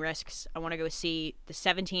take any risks. I want to go see the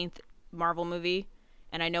 17th Marvel movie,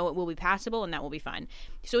 and I know it will be passable and that will be fine.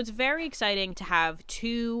 So it's very exciting to have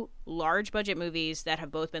two large budget movies that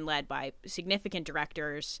have both been led by significant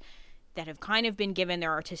directors that have kind of been given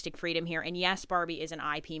their artistic freedom here. And yes, Barbie is an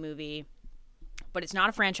IP movie, but it's not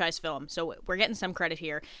a franchise film, so we're getting some credit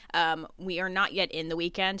here. We are not yet in the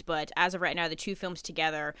weekend, but as of right now, the two films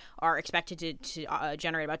together are expected to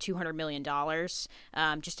generate about $200 million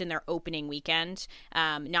just in their opening weekend.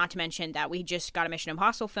 Not to mention that we just got a Mission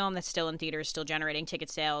Impossible film that's still in theaters, still generating ticket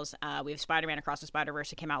sales. We have Spider-Man Across the Spider-Verse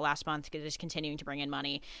that came out last month, that is continuing to bring in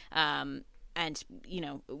money. And, you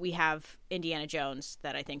know, we have Indiana Jones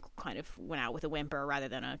that I think kind of went out with a whimper rather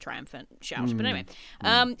than a triumphant shout. But anyway,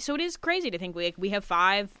 so it is crazy to think we have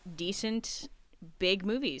 5 decent big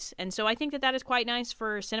movies. And so I think that is quite nice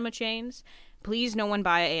for cinema chains. Please, no one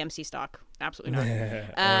buy AMC stock. Absolutely not.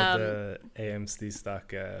 Or the AMC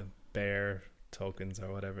stock bear tokens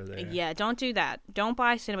or whatever they are. Yeah, don't do that. Don't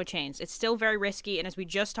buy cinema chains. It's still very risky, and as we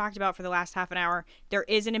just talked about for the last half an hour, there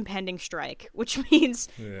is an impending strike, which means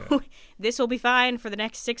this will be fine for the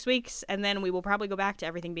next 6 weeks, and then we will probably go back to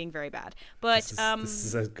everything being very bad. But this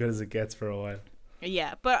is as good as it gets for a while.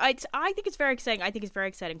 Yeah, but I think it's very exciting. I think it's very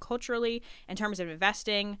exciting culturally in terms of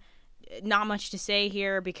investing. Not much to say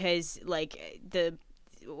here because like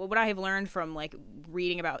what I have learned from like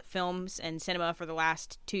reading about films and cinema for the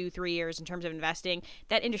last 2-3 years in terms of investing,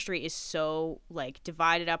 that industry is so like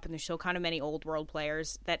divided up and there's so kind of many old world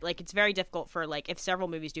players that like it's very difficult for like if several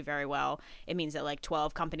movies do very well, it means that like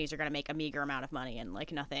 12 companies are going to make a meager amount of money and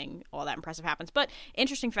like nothing all that impressive happens. But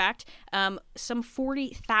interesting fact, some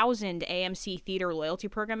 40,000 AMC theater loyalty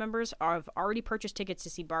program members have already purchased tickets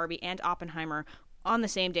to see Barbie and Oppenheimer on the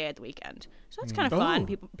same day at the weekend. So that's kind of fun.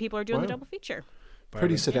 People are doing the double feature.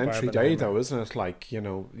 Pretty sedentary day though, isn't it? Like, you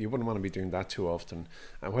know, you wouldn't want to be doing that too often.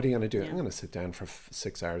 And what are you going to do? I'm going to sit down for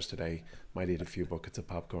 6 hours today. Might eat a few buckets of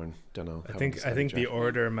popcorn. Don't know. I think the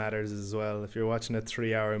order matters as well. If you're watching a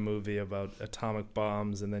 3-hour movie about atomic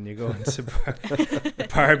bombs and then you go into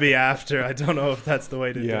Barbie after, I don't know if that's the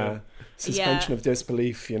way to do it. Suspension of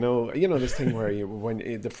disbelief. You know this thing where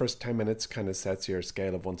when the first 10 minutes kind of sets your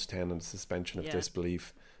scale of 1 to 10 and suspension of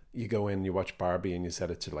disbelief. You go in, you watch Barbie and you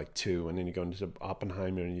set it to like 2, and then you go into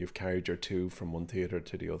Oppenheimer and you've carried your 2 from one theater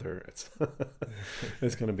to the other. It's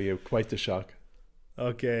going to be quite the shock.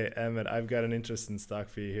 Okay, Emmett, I've got an interesting stock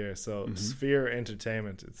for you here. So Sphere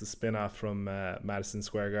Entertainment, it's a spin-off from Madison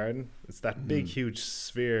Square Garden. It's that big, huge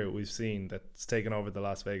sphere we've seen that's taken over the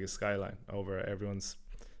Las Vegas skyline, over everyone's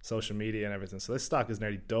social media and everything. So this stock has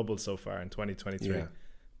nearly doubled so far in 2023. Yeah.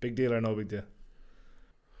 Big deal or no big deal?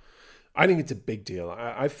 I think it's a big deal.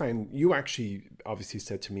 I find you actually obviously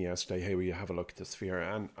said to me yesterday, hey, will you have a look at the Sphere?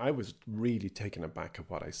 And I was really taken aback at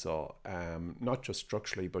what I saw, not just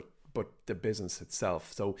structurally, but the business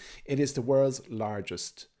itself. So it is the world's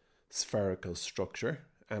largest spherical structure,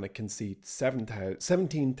 and it can seat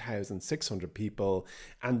 17,600 people.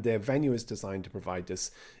 And the venue is designed to provide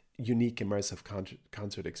this unique immersive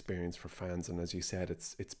concert experience for fans, and as you said,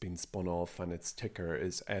 it's been spun off and its ticker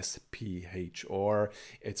is SPHR.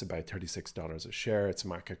 It's about $36 a share. Its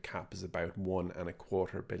market cap is about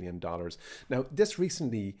 $1.25 billion. Now, this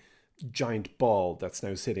recently giant ball that's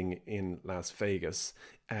now sitting in Las Vegas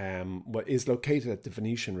is located at the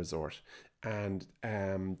Venetian Resort, and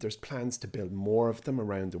there's plans to build more of them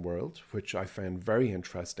around the world, which I found very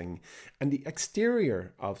interesting. And the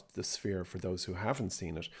exterior of the Sphere, for those who haven't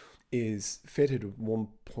seen it, is fitted with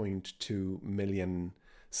 1.2 million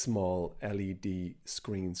small LED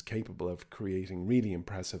screens capable of creating really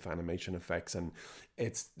impressive animation effects. And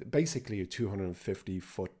it's basically a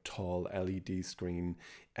 250-foot tall LED screen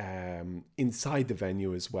inside the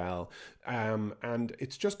venue as well. And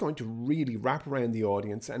it's just going to really wrap around the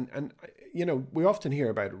audience. And you know, we often hear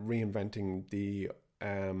about reinventing the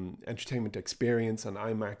entertainment experience, and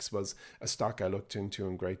IMAX was a stock I looked into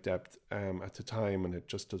in great depth at the time, and it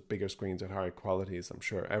just does bigger screens at higher quality, as I'm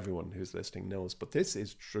sure everyone who's listening knows. But this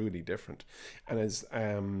is truly different, and I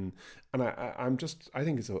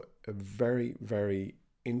think it's a very, very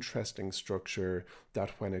interesting structure that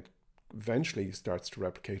when it eventually starts to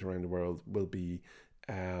replicate around the world will be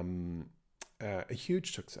a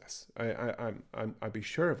huge success. I'd be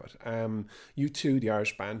sure of it. U2, the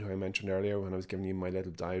Irish band who I mentioned earlier when I was giving you my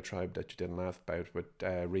little diatribe that you didn't laugh about with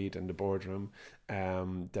Reid in the boardroom, a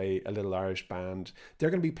little Irish band. They're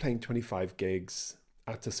going to be playing 25 gigs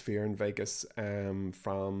at the Sphere in Vegas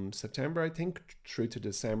from September, I think, through to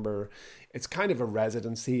December. It's kind of a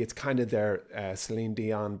residency. It's kind of their Celine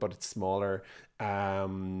Dion, but it's smaller.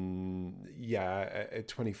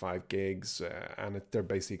 25 gigs, and they're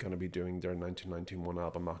basically going to be doing their 1991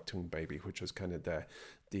 album Achtung Baby, which was kind of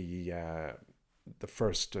the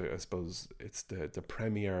first, I suppose it's the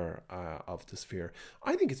premiere of the Sphere.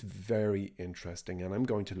 I think it's very interesting, and I'm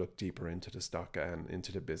going to look deeper into the stock and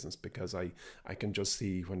into the business, because I can just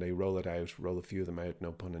see when they roll a few of them out,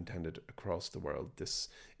 no pun intended, across the world, this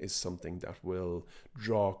is something that will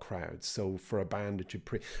draw crowds. So for a band that you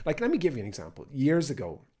let me give you an example. Years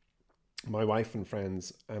ago, my wife and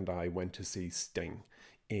friends and I went to see Sting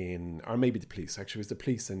or maybe the Police. Actually, it was the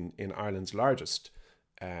Police in Ireland's largest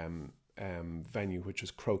venue, which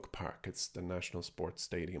is Croke Park. It's the National Sports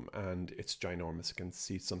Stadium, and it's ginormous. It can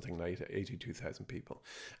seat something like 82,000 people.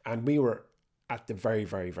 And we were at the very,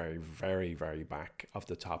 very, very, very, very back of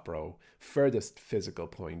the top row, furthest physical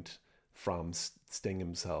point from Sting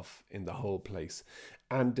himself in the whole place.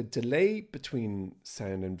 And the delay between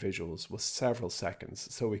sound and visuals was several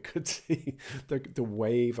seconds, so we could see the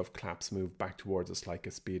wave of claps move back towards us like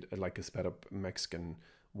a sped up Mexican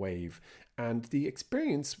wave, and the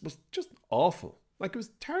experience was just awful. Like, it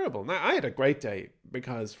was terrible. Now, I had a great day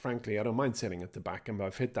because, frankly, I don't mind sitting at the back, and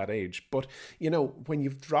I've hit that age. But when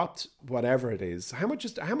you've dropped whatever it is, how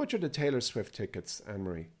much are the Taylor Swift tickets,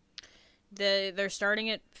 Anne-Marie? They're starting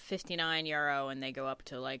at €59 and they go up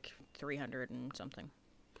to like 300 and something.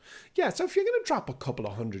 Yeah, so if you're going to drop a couple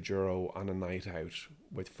of €100 on a night out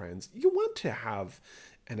with friends, you want to have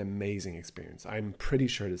an amazing experience. I'm pretty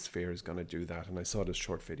sure the Sphere is going to do that. And I saw this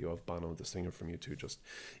short video of Bono, the singer from U2, just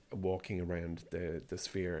walking around the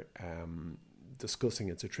Sphere, discussing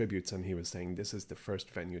its attributes. And he was saying this is the first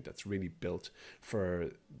venue that's really built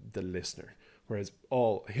for the listener. Whereas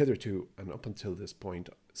all hitherto and up until this point,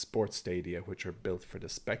 sports stadia, which are built for the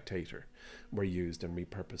spectator, were used and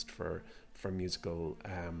repurposed for musical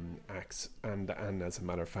acts. And as a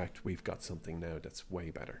matter of fact, we've got something now that's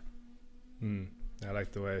way better. I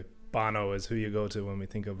like the way Bono is who you go to when we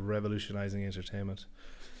think of revolutionizing entertainment.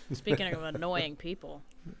 Speaking of annoying people,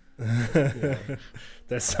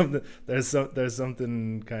 there's something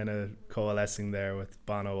kind of coalescing there with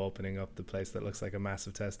Bono opening up the place that looks like a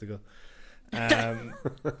massive testicle.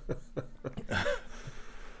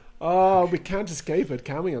 Oh, we can't escape it,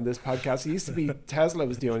 can we, on this podcast? It used to be Tesla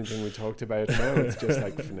was the only thing we talked about. Now it's just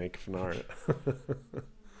like Fnac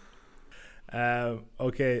Fnar.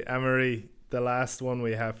 Okay, Anne-Marie, the last one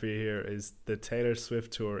we have for you here is the Taylor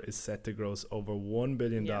Swift tour is set to gross over $1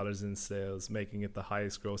 billion in sales, making it the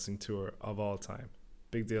highest grossing tour of all time.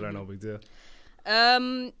 Big deal or no big deal?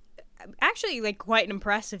 Actually, like, quite an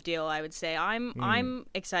impressive deal, I would say. I'm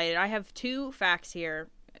excited. I have two facts here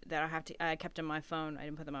that I kept on my phone. I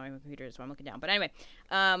didn't put them on my computer, so I'm looking down. But anyway,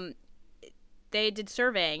 they did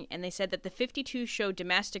surveying, and they said that the 52-show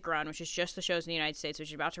domestic run, which is just the shows in the United States, which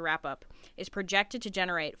is about to wrap up, is projected to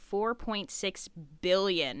generate $4.6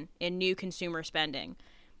 billion in new consumer spending.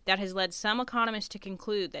 That has led some economists to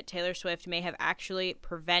conclude that Taylor Swift may have actually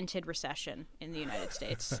prevented recession in the United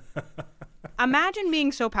States. Imagine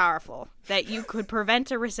being so powerful that you could prevent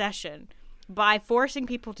a recession by forcing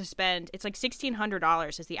people to spend. It's like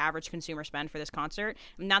 $1,600 is the average consumer spend for this concert,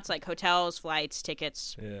 and that's like hotels, flights,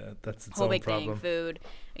 tickets. Yeah, that's its whole own big problem. thing, food.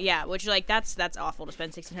 Yeah, which, like, that's awful to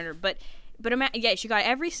spend $1,600. But yeah, she got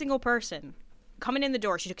every single person coming in the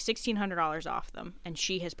door. She took $1,600 off them, and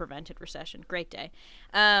she has prevented recession. Great day.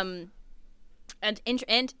 And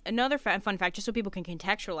another fun fact, just so people can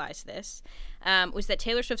contextualize this, was that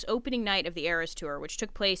Taylor Swift's opening night of the Eras Tour, which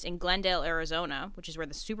took place in Glendale, Arizona, which is where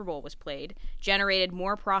the Super Bowl was played, generated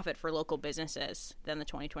more profit for local businesses than the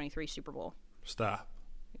 2023 Super Bowl. Stop.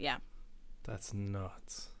 Yeah. That's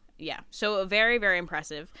nuts. Yeah, so very, very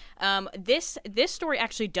impressive. This story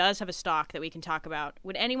actually does have a stock that we can talk about.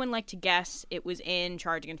 Would anyone like to guess it was in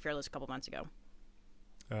Charging and Fearless a couple months ago?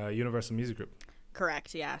 Universal Music Group.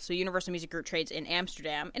 Correct, yeah. So Universal Music Group trades in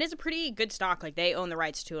Amsterdam, and it's a pretty good stock. Like, they own the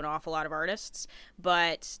rights to an awful lot of artists,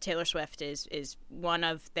 but Taylor Swift is one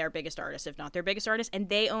of their biggest artists, if not their biggest artist, and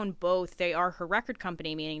they own both. They are her record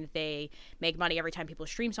company, meaning that they make money every time people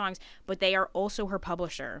stream songs, but they are also her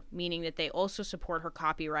publisher, meaning that they also support her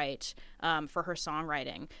copyright for her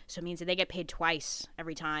songwriting. So it means that they get paid twice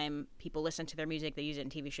every time people listen to their music. They use it in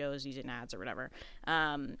TV shows, use it in ads or whatever.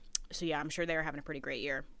 So yeah, I'm sure they're having a pretty great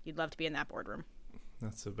year. You'd love to be in that boardroom.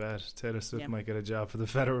 Not so bad. Taylor Swift Yeah. might get a job for the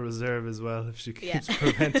Federal Reserve as well if she keeps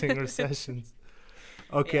preventing recessions.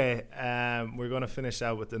 Okay, we're going to finish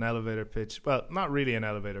out with an elevator pitch. Well, not really an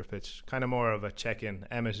elevator pitch, kind of more of a check-in.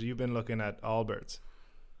 Emmett, you've been looking at Allbirds.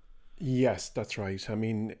 Yes, that's right. I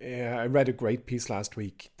mean, I read a great piece last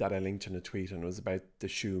week that I linked in a tweet, and it was about the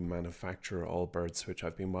shoe manufacturer Allbirds, which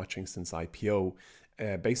I've been watching since IPO.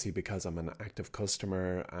 Basically because I'm an active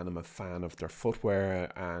customer and I'm a fan of their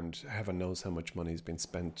footwear, and heaven knows how much money has been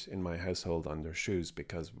spent in my household on their shoes,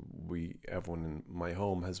 because everyone in my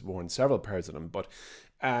home has worn several pairs of them. But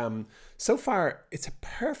so far, it's a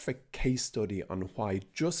perfect case study on why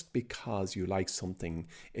just because you like something,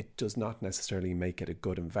 it does not necessarily make it a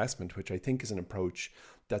good investment, which I think is an approach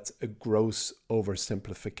that's a gross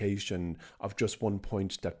oversimplification of just one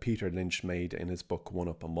point that Peter Lynch made in his book One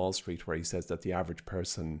Up on Wall Street, where he says that the average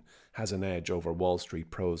person has an edge over Wall Street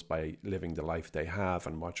pros by living the life they have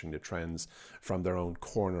and watching the trends from their own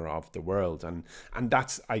corner of the world. And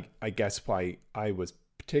that's, I guess, why I was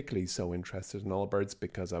particularly so interested in Allbirds,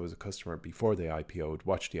 because I was a customer before they IPO'd,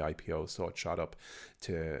 watched the IPO, saw it shot up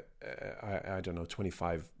to, I don't know,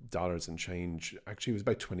 $25 and change. Actually, it was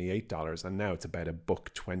about $28, and now it's about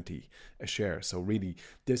 $1.20 a share. So really,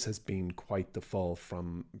 this has been quite the fall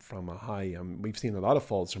from a high. We've seen a lot of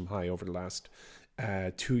falls from high over the last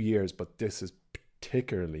 2 years, but this is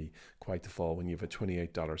particularly quite the fall when you have a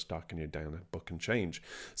 $28 stock and you're down at $1 and change.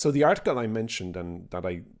 So the article I mentioned and that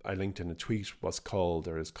I linked in a tweet is called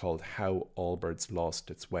How Allbirds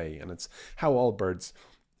Lost Its Way. And it's how Allbirds,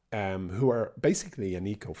 who are basically an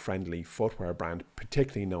eco-friendly footwear brand,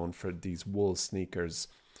 particularly known for these wool sneakers,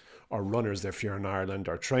 or runners if you're in Ireland,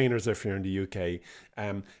 or trainers if you're in the UK,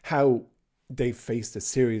 how they've faced a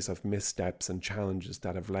series of missteps and challenges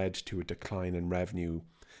that have led to a decline in revenue,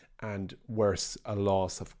 and worse, a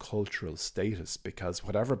loss of cultural status. Because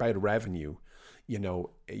whatever about revenue,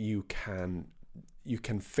 you can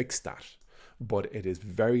fix that, but it is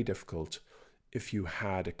very difficult if you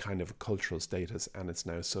had a kind of a cultural status and it's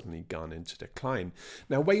now suddenly gone into decline.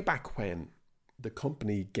 Now, way back when, the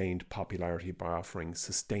company gained popularity by offering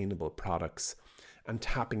sustainable products and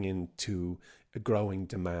tapping into a growing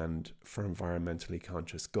demand for environmentally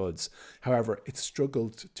conscious goods. However, it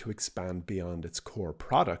struggled to expand beyond its core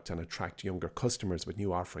product and attract younger customers with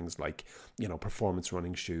new offerings like, performance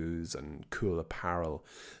running shoes and cool apparel.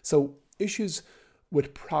 So issues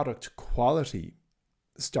with product quality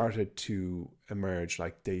started to emerge.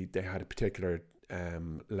 Like they had a particular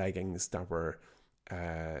leggings that were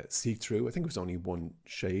see-through. I think it was only one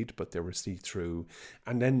shade, but they were see-through.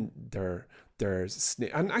 And then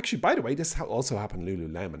and actually, by the way, this also happened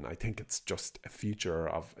Lululemon. I think it's just a feature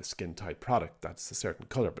of a skin tight product that's a certain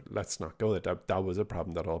color, but let's not go there. That was a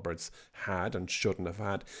problem that Allbirds had and shouldn't have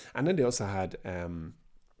had. And then they also had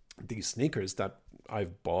these sneakers that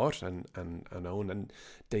I've bought and own, and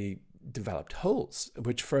they developed holes,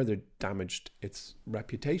 which further damaged its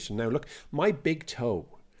reputation. Now, look, my big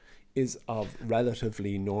toe is of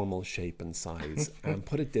relatively normal shape and size, and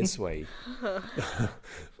put it this way.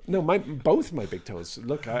 No, both my big toes.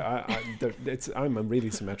 Look, I'm a really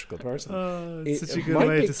symmetrical person. Oh, it's such a good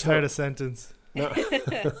way to start a sentence. No.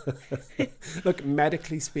 Look,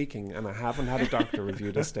 medically speaking, and I haven't had a doctor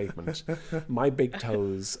review this statement, my big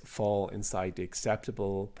toes fall inside the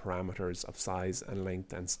acceptable parameters of size and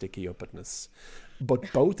length and sticky upness.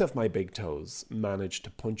 But both of my big toes managed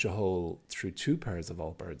to punch a hole through 2 pairs of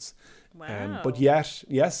Allbirds. Wow. But yet,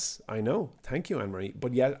 yes, I know. Thank you, Anne-Marie.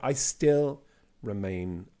 But yet I still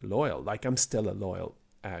remain loyal. Like, I'm still a loyal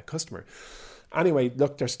customer. Anyway,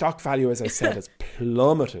 look, their stock value, as I said, has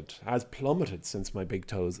plummeted since my big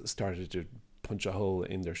toes started to punch a hole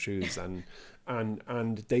in their shoes. And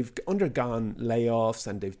they've undergone layoffs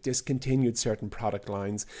and they've discontinued certain product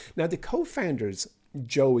lines. Now, the co-founders,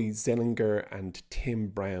 Joey Zillinger and Tim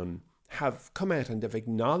Brown, have come out and they've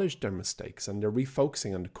acknowledged their mistakes, and they're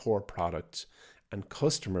refocusing on the core product and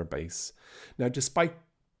customer base. Now, despite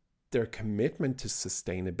their commitment to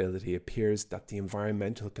sustainability, it appears that the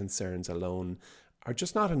environmental concerns alone are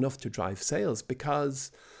just not enough to drive sales,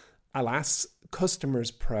 because, alas, customers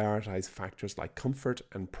prioritize factors like comfort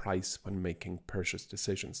and price when making purchase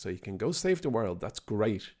decisions. So you can go save the world, that's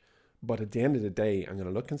great, but at the end of the day, I'm going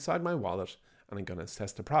to look inside my wallet and I'm going to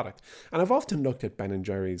assess the product. And I've often looked at Ben &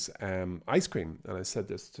 Jerry's ice cream, and I said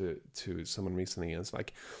this to someone recently, and it's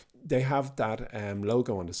like they have that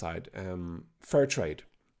logo on the side, fair trade.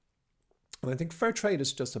 And I think fair trade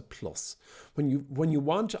is just a plus. When you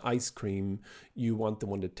want ice cream, you want the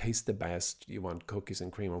one that tastes the best. You want cookies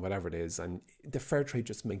and cream or whatever it is. And the fair trade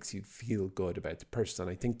just makes you feel good about the purchase. And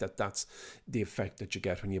I think that's the effect that you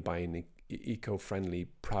get when you buy an eco-friendly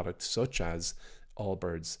product such as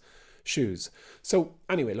Allbirds shoes. So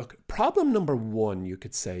anyway, look, problem number one, you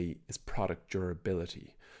could say, is product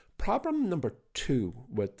durability. Problem number two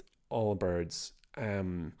with Allbirds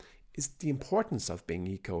is the importance of being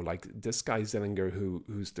eco. Like this guy Zillinger,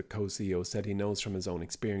 who's the co-CEO, said he knows from his own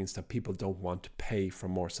experience that people don't want to pay for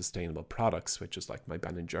more sustainable products, which is like my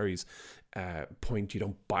Ben & Jerry's point. You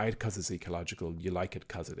don't buy it because it's ecological, you like it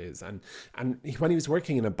because it is. And when he was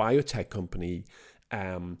working in a biotech company,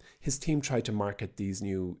 his team tried to market these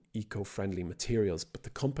new eco-friendly materials, but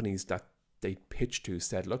the companies that they pitched to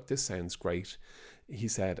said, look, this sounds great, he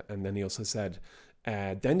said. And then he also said,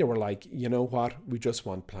 then they were like, you know what, we just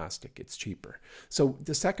want plastic, it's cheaper. So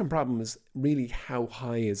the second problem is really how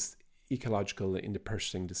high is ecological in the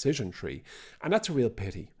purchasing decision tree, and that's a real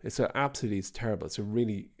pity. It's terrible. It's a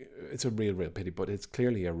real pity, but it's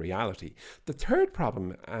clearly a reality. The third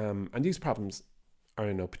problem, and these problems are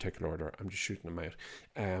in no particular order, I'm just shooting them out,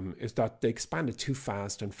 is that they expanded too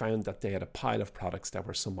fast and found that they had a pile of products that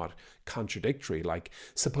were somewhat contradictory, like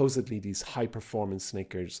supposedly these high performance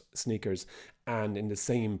sneakers and in the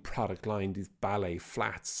same product line these ballet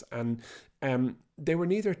flats, and they were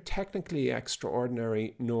neither technically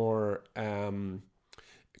extraordinary nor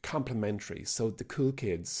complementary. So the cool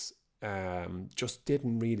kids just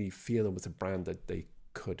didn't really feel it was a brand that they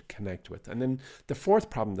could connect with. And then the fourth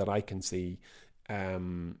problem that I can see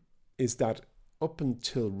is that up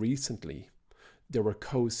until recently, there were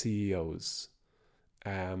co-CEOs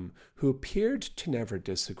who appeared to never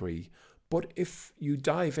disagree. But if you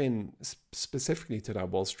dive in specifically to that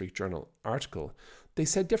Wall Street Journal article, they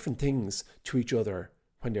said different things to each other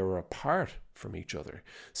when they were apart from each other.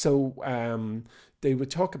 So they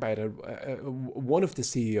would talk about it. One of the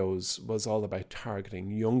CEOs was all about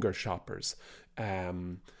targeting younger shoppers,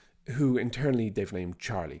 who internally they've named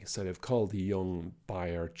Charlie. So they've called the young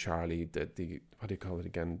buyer Charlie, the what do you call it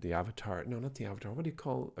again? The avatar? No, not the avatar. What do you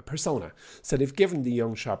call a persona? So they've given the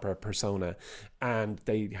young shopper a persona, and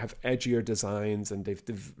they have edgier designs, and they've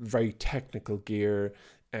very technical gear,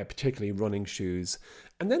 particularly running shoes.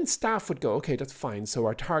 And then staff would go, okay, that's fine. So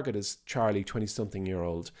our target is Charlie,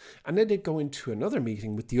 20-something-year-old. And then they'd go into another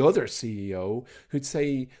meeting with the other CEO who'd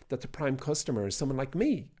say that the prime customer is someone like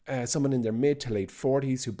me, someone in their mid to late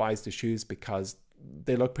 40s who buys the shoes because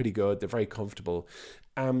they look pretty good, they're very comfortable.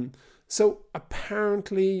 So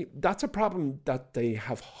apparently that's a problem that they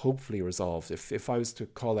have hopefully resolved. If I was to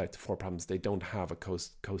call out the four problems, they don't have a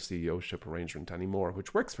co-CEO-ship arrangement anymore,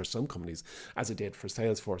 which works for some companies, as it did for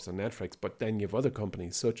Salesforce and Netflix. But then you have other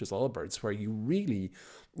companies such as Allbirds, where you really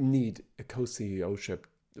need a co-CEO-ship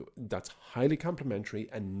that's highly complementary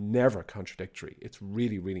and never contradictory. It's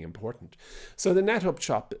really, really important. So the net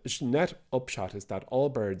upshot is that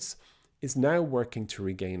Allbirds is now working to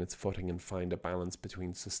regain its footing and find a balance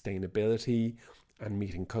between sustainability and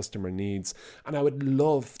meeting customer needs. And I would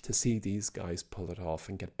love to see these guys pull it off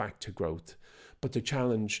and get back to growth. But the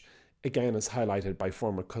challenge, again, as highlighted by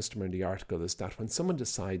former customer in the article, is that when someone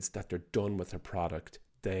decides that they're done with a product,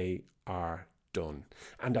 they are done.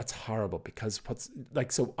 And that's horrible, because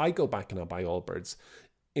so I go back and I buy Allbirds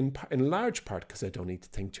in large part because I don't need to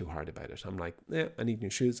think too hard about it. I'm like, I need new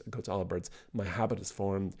shoes, I go to Allbirds, my habit is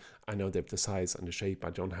formed, I know they've the size and the shape,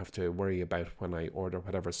 I don't have to worry about when I order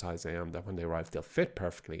whatever size I am, that when they arrive they'll fit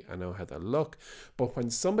perfectly, I know how they'll look. But when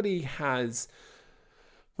somebody's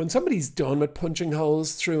done with punching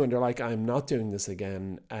holes through and they're like, I'm not doing this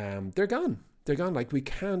again, they're gone. They're gone. Like, we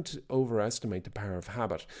can't overestimate the power of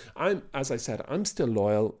habit. As I said, I'm still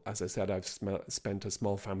loyal. As I said, I've spent a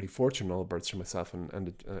small family fortune on Allbirds for myself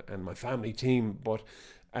and my family team. But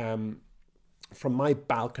from my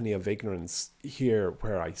balcony of ignorance here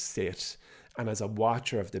where I sit, and as a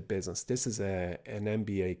watcher of the business, this is an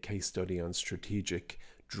MBA case study on strategic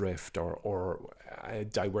drift or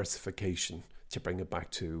diversification, to bring it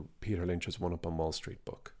back to Peter Lynch's One Up on Wall Street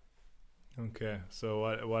book. Okay,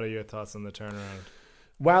 so what are your thoughts on the turnaround?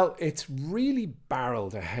 Well, it's really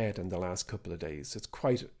barreled ahead in the last couple of days. It's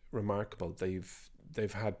quite remarkable.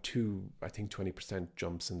 They've had two, I think, 20%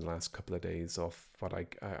 jumps in the last couple of days off what I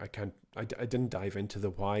didn't dive into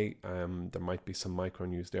the why. There might be some micro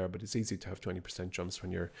news there, but it's easy to have 20% jumps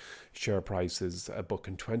when your share price is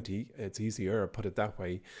 $1.20. It's easier, put it that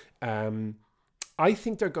way. I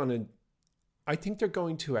think they're going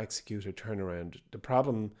to execute a turnaround. The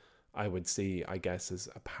problem I would see, I guess, is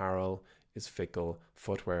apparel is fickle,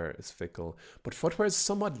 footwear is fickle, but footwear is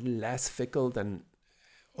somewhat less fickle than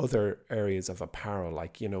other areas of apparel.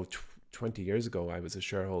 Like, 20 years ago, I was a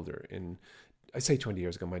shareholder I say 20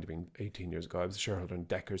 years ago, might have been 18 years ago, I was a shareholder in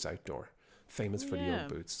Deckers Outdoor, famous for the Ugg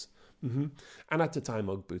boots. Mm-hmm. And at the time,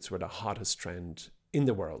 Ugg boots were the hottest trend in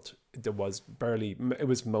the world. There was barely, it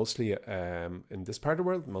was mostly in this part of the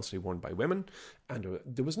world, mostly worn by women, and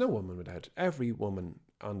there was no woman without. Every woman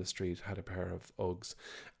on the street had a pair of Uggs,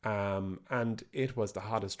 and it was the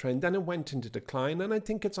hottest trend. Then it went into decline, and I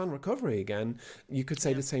think it's on recovery again. You could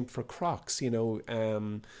say the same for Crocs.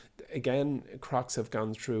 Again, Crocs have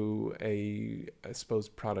gone through I suppose,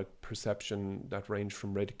 product perception that ranged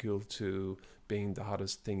from ridicule to being the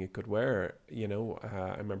hottest thing you could wear.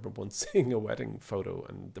 I remember once seeing a wedding photo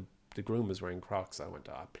and the groom was wearing Crocs. I went,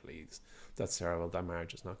 please, that's terrible. That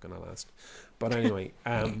marriage is not going to last. But anyway,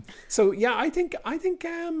 so yeah, I think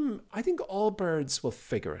Allbirds will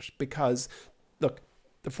figure it, because look,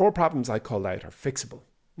 the 4 problems I called out are fixable.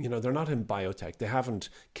 They're not in biotech. They haven't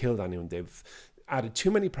killed anyone. They've added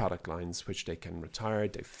too many product lines which they can retire.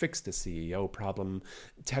 They fixed the CEO problem.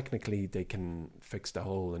 Technically, they can fix the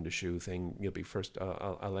hole in the shoe thing. You'll be first.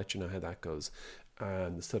 I'll let you know how that goes.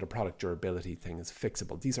 And so the product durability thing is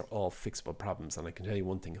fixable. These are all fixable problems. And I can tell you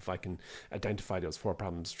one thing, if I can identify those 4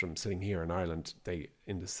 problems from sitting here in Ireland, they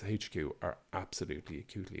in this HQ are absolutely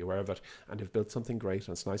acutely aware of it. And they've built something great,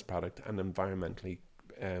 and it's a nice product, and environmentally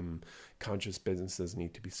conscious businesses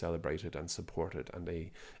need to be celebrated and supported, and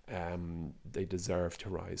they deserve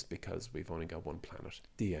to rise, because we've only got one planet.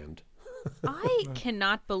 The end. I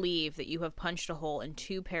cannot believe that you have punched a hole in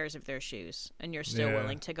 2 pairs of their shoes and you're still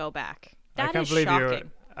willing to go back. That is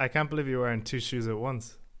shocking. I can't believe you're wearing 2 shoes at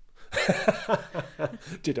once.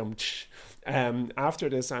 After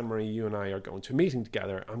this, Anne-Marie, you and I are going to a meeting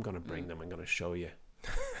together. I'm going to bring them. I'm going to show you.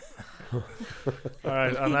 All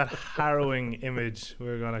right, on that harrowing image,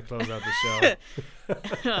 we're going to close out the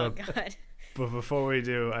show. God. But before we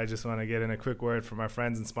do, I just want to get in a quick word from our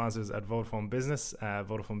friends and sponsors at Vodafone Business.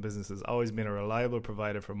 Vodafone Business has always been a reliable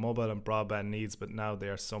provider for mobile and broadband needs, but now they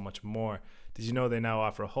are so much more. Did you know they now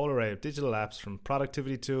offer a whole array of digital apps, from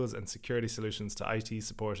productivity tools and security solutions to IT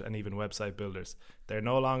support and even website builders? They're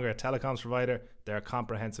no longer a telecoms provider, they're a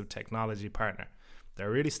comprehensive technology partner. They're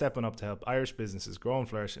really stepping up to help Irish businesses grow and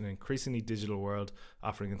flourish in an increasingly digital world,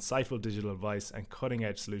 offering insightful digital advice and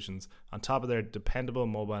cutting-edge solutions on top of their dependable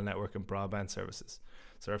mobile network and broadband services.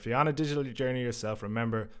 So if you're on a digital journey yourself,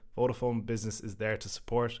 remember, Vodafone Business is there to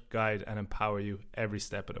support, guide and empower you every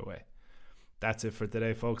step of the way. That's it for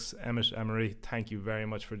today, folks. Emmett, Anne-Marie, thank you very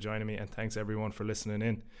much for joining me, and thanks everyone for listening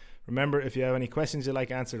in. Remember, if you have any questions you'd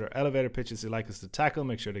like answered or elevator pitches you'd like us to tackle,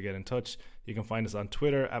 make sure to get in touch. You can find us on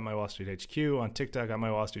Twitter at MyWallStreetHQ, on TikTok at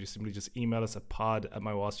MyWallStreet, or simply just email us at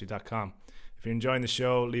pod@MyWallStreet.com. If you're enjoying the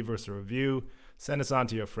show, leave us a review, send us on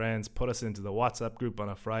to your friends, put us into the WhatsApp group on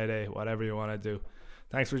a Friday, whatever you want to do.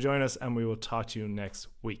 Thanks for joining us, and we will talk to you next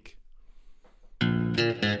week.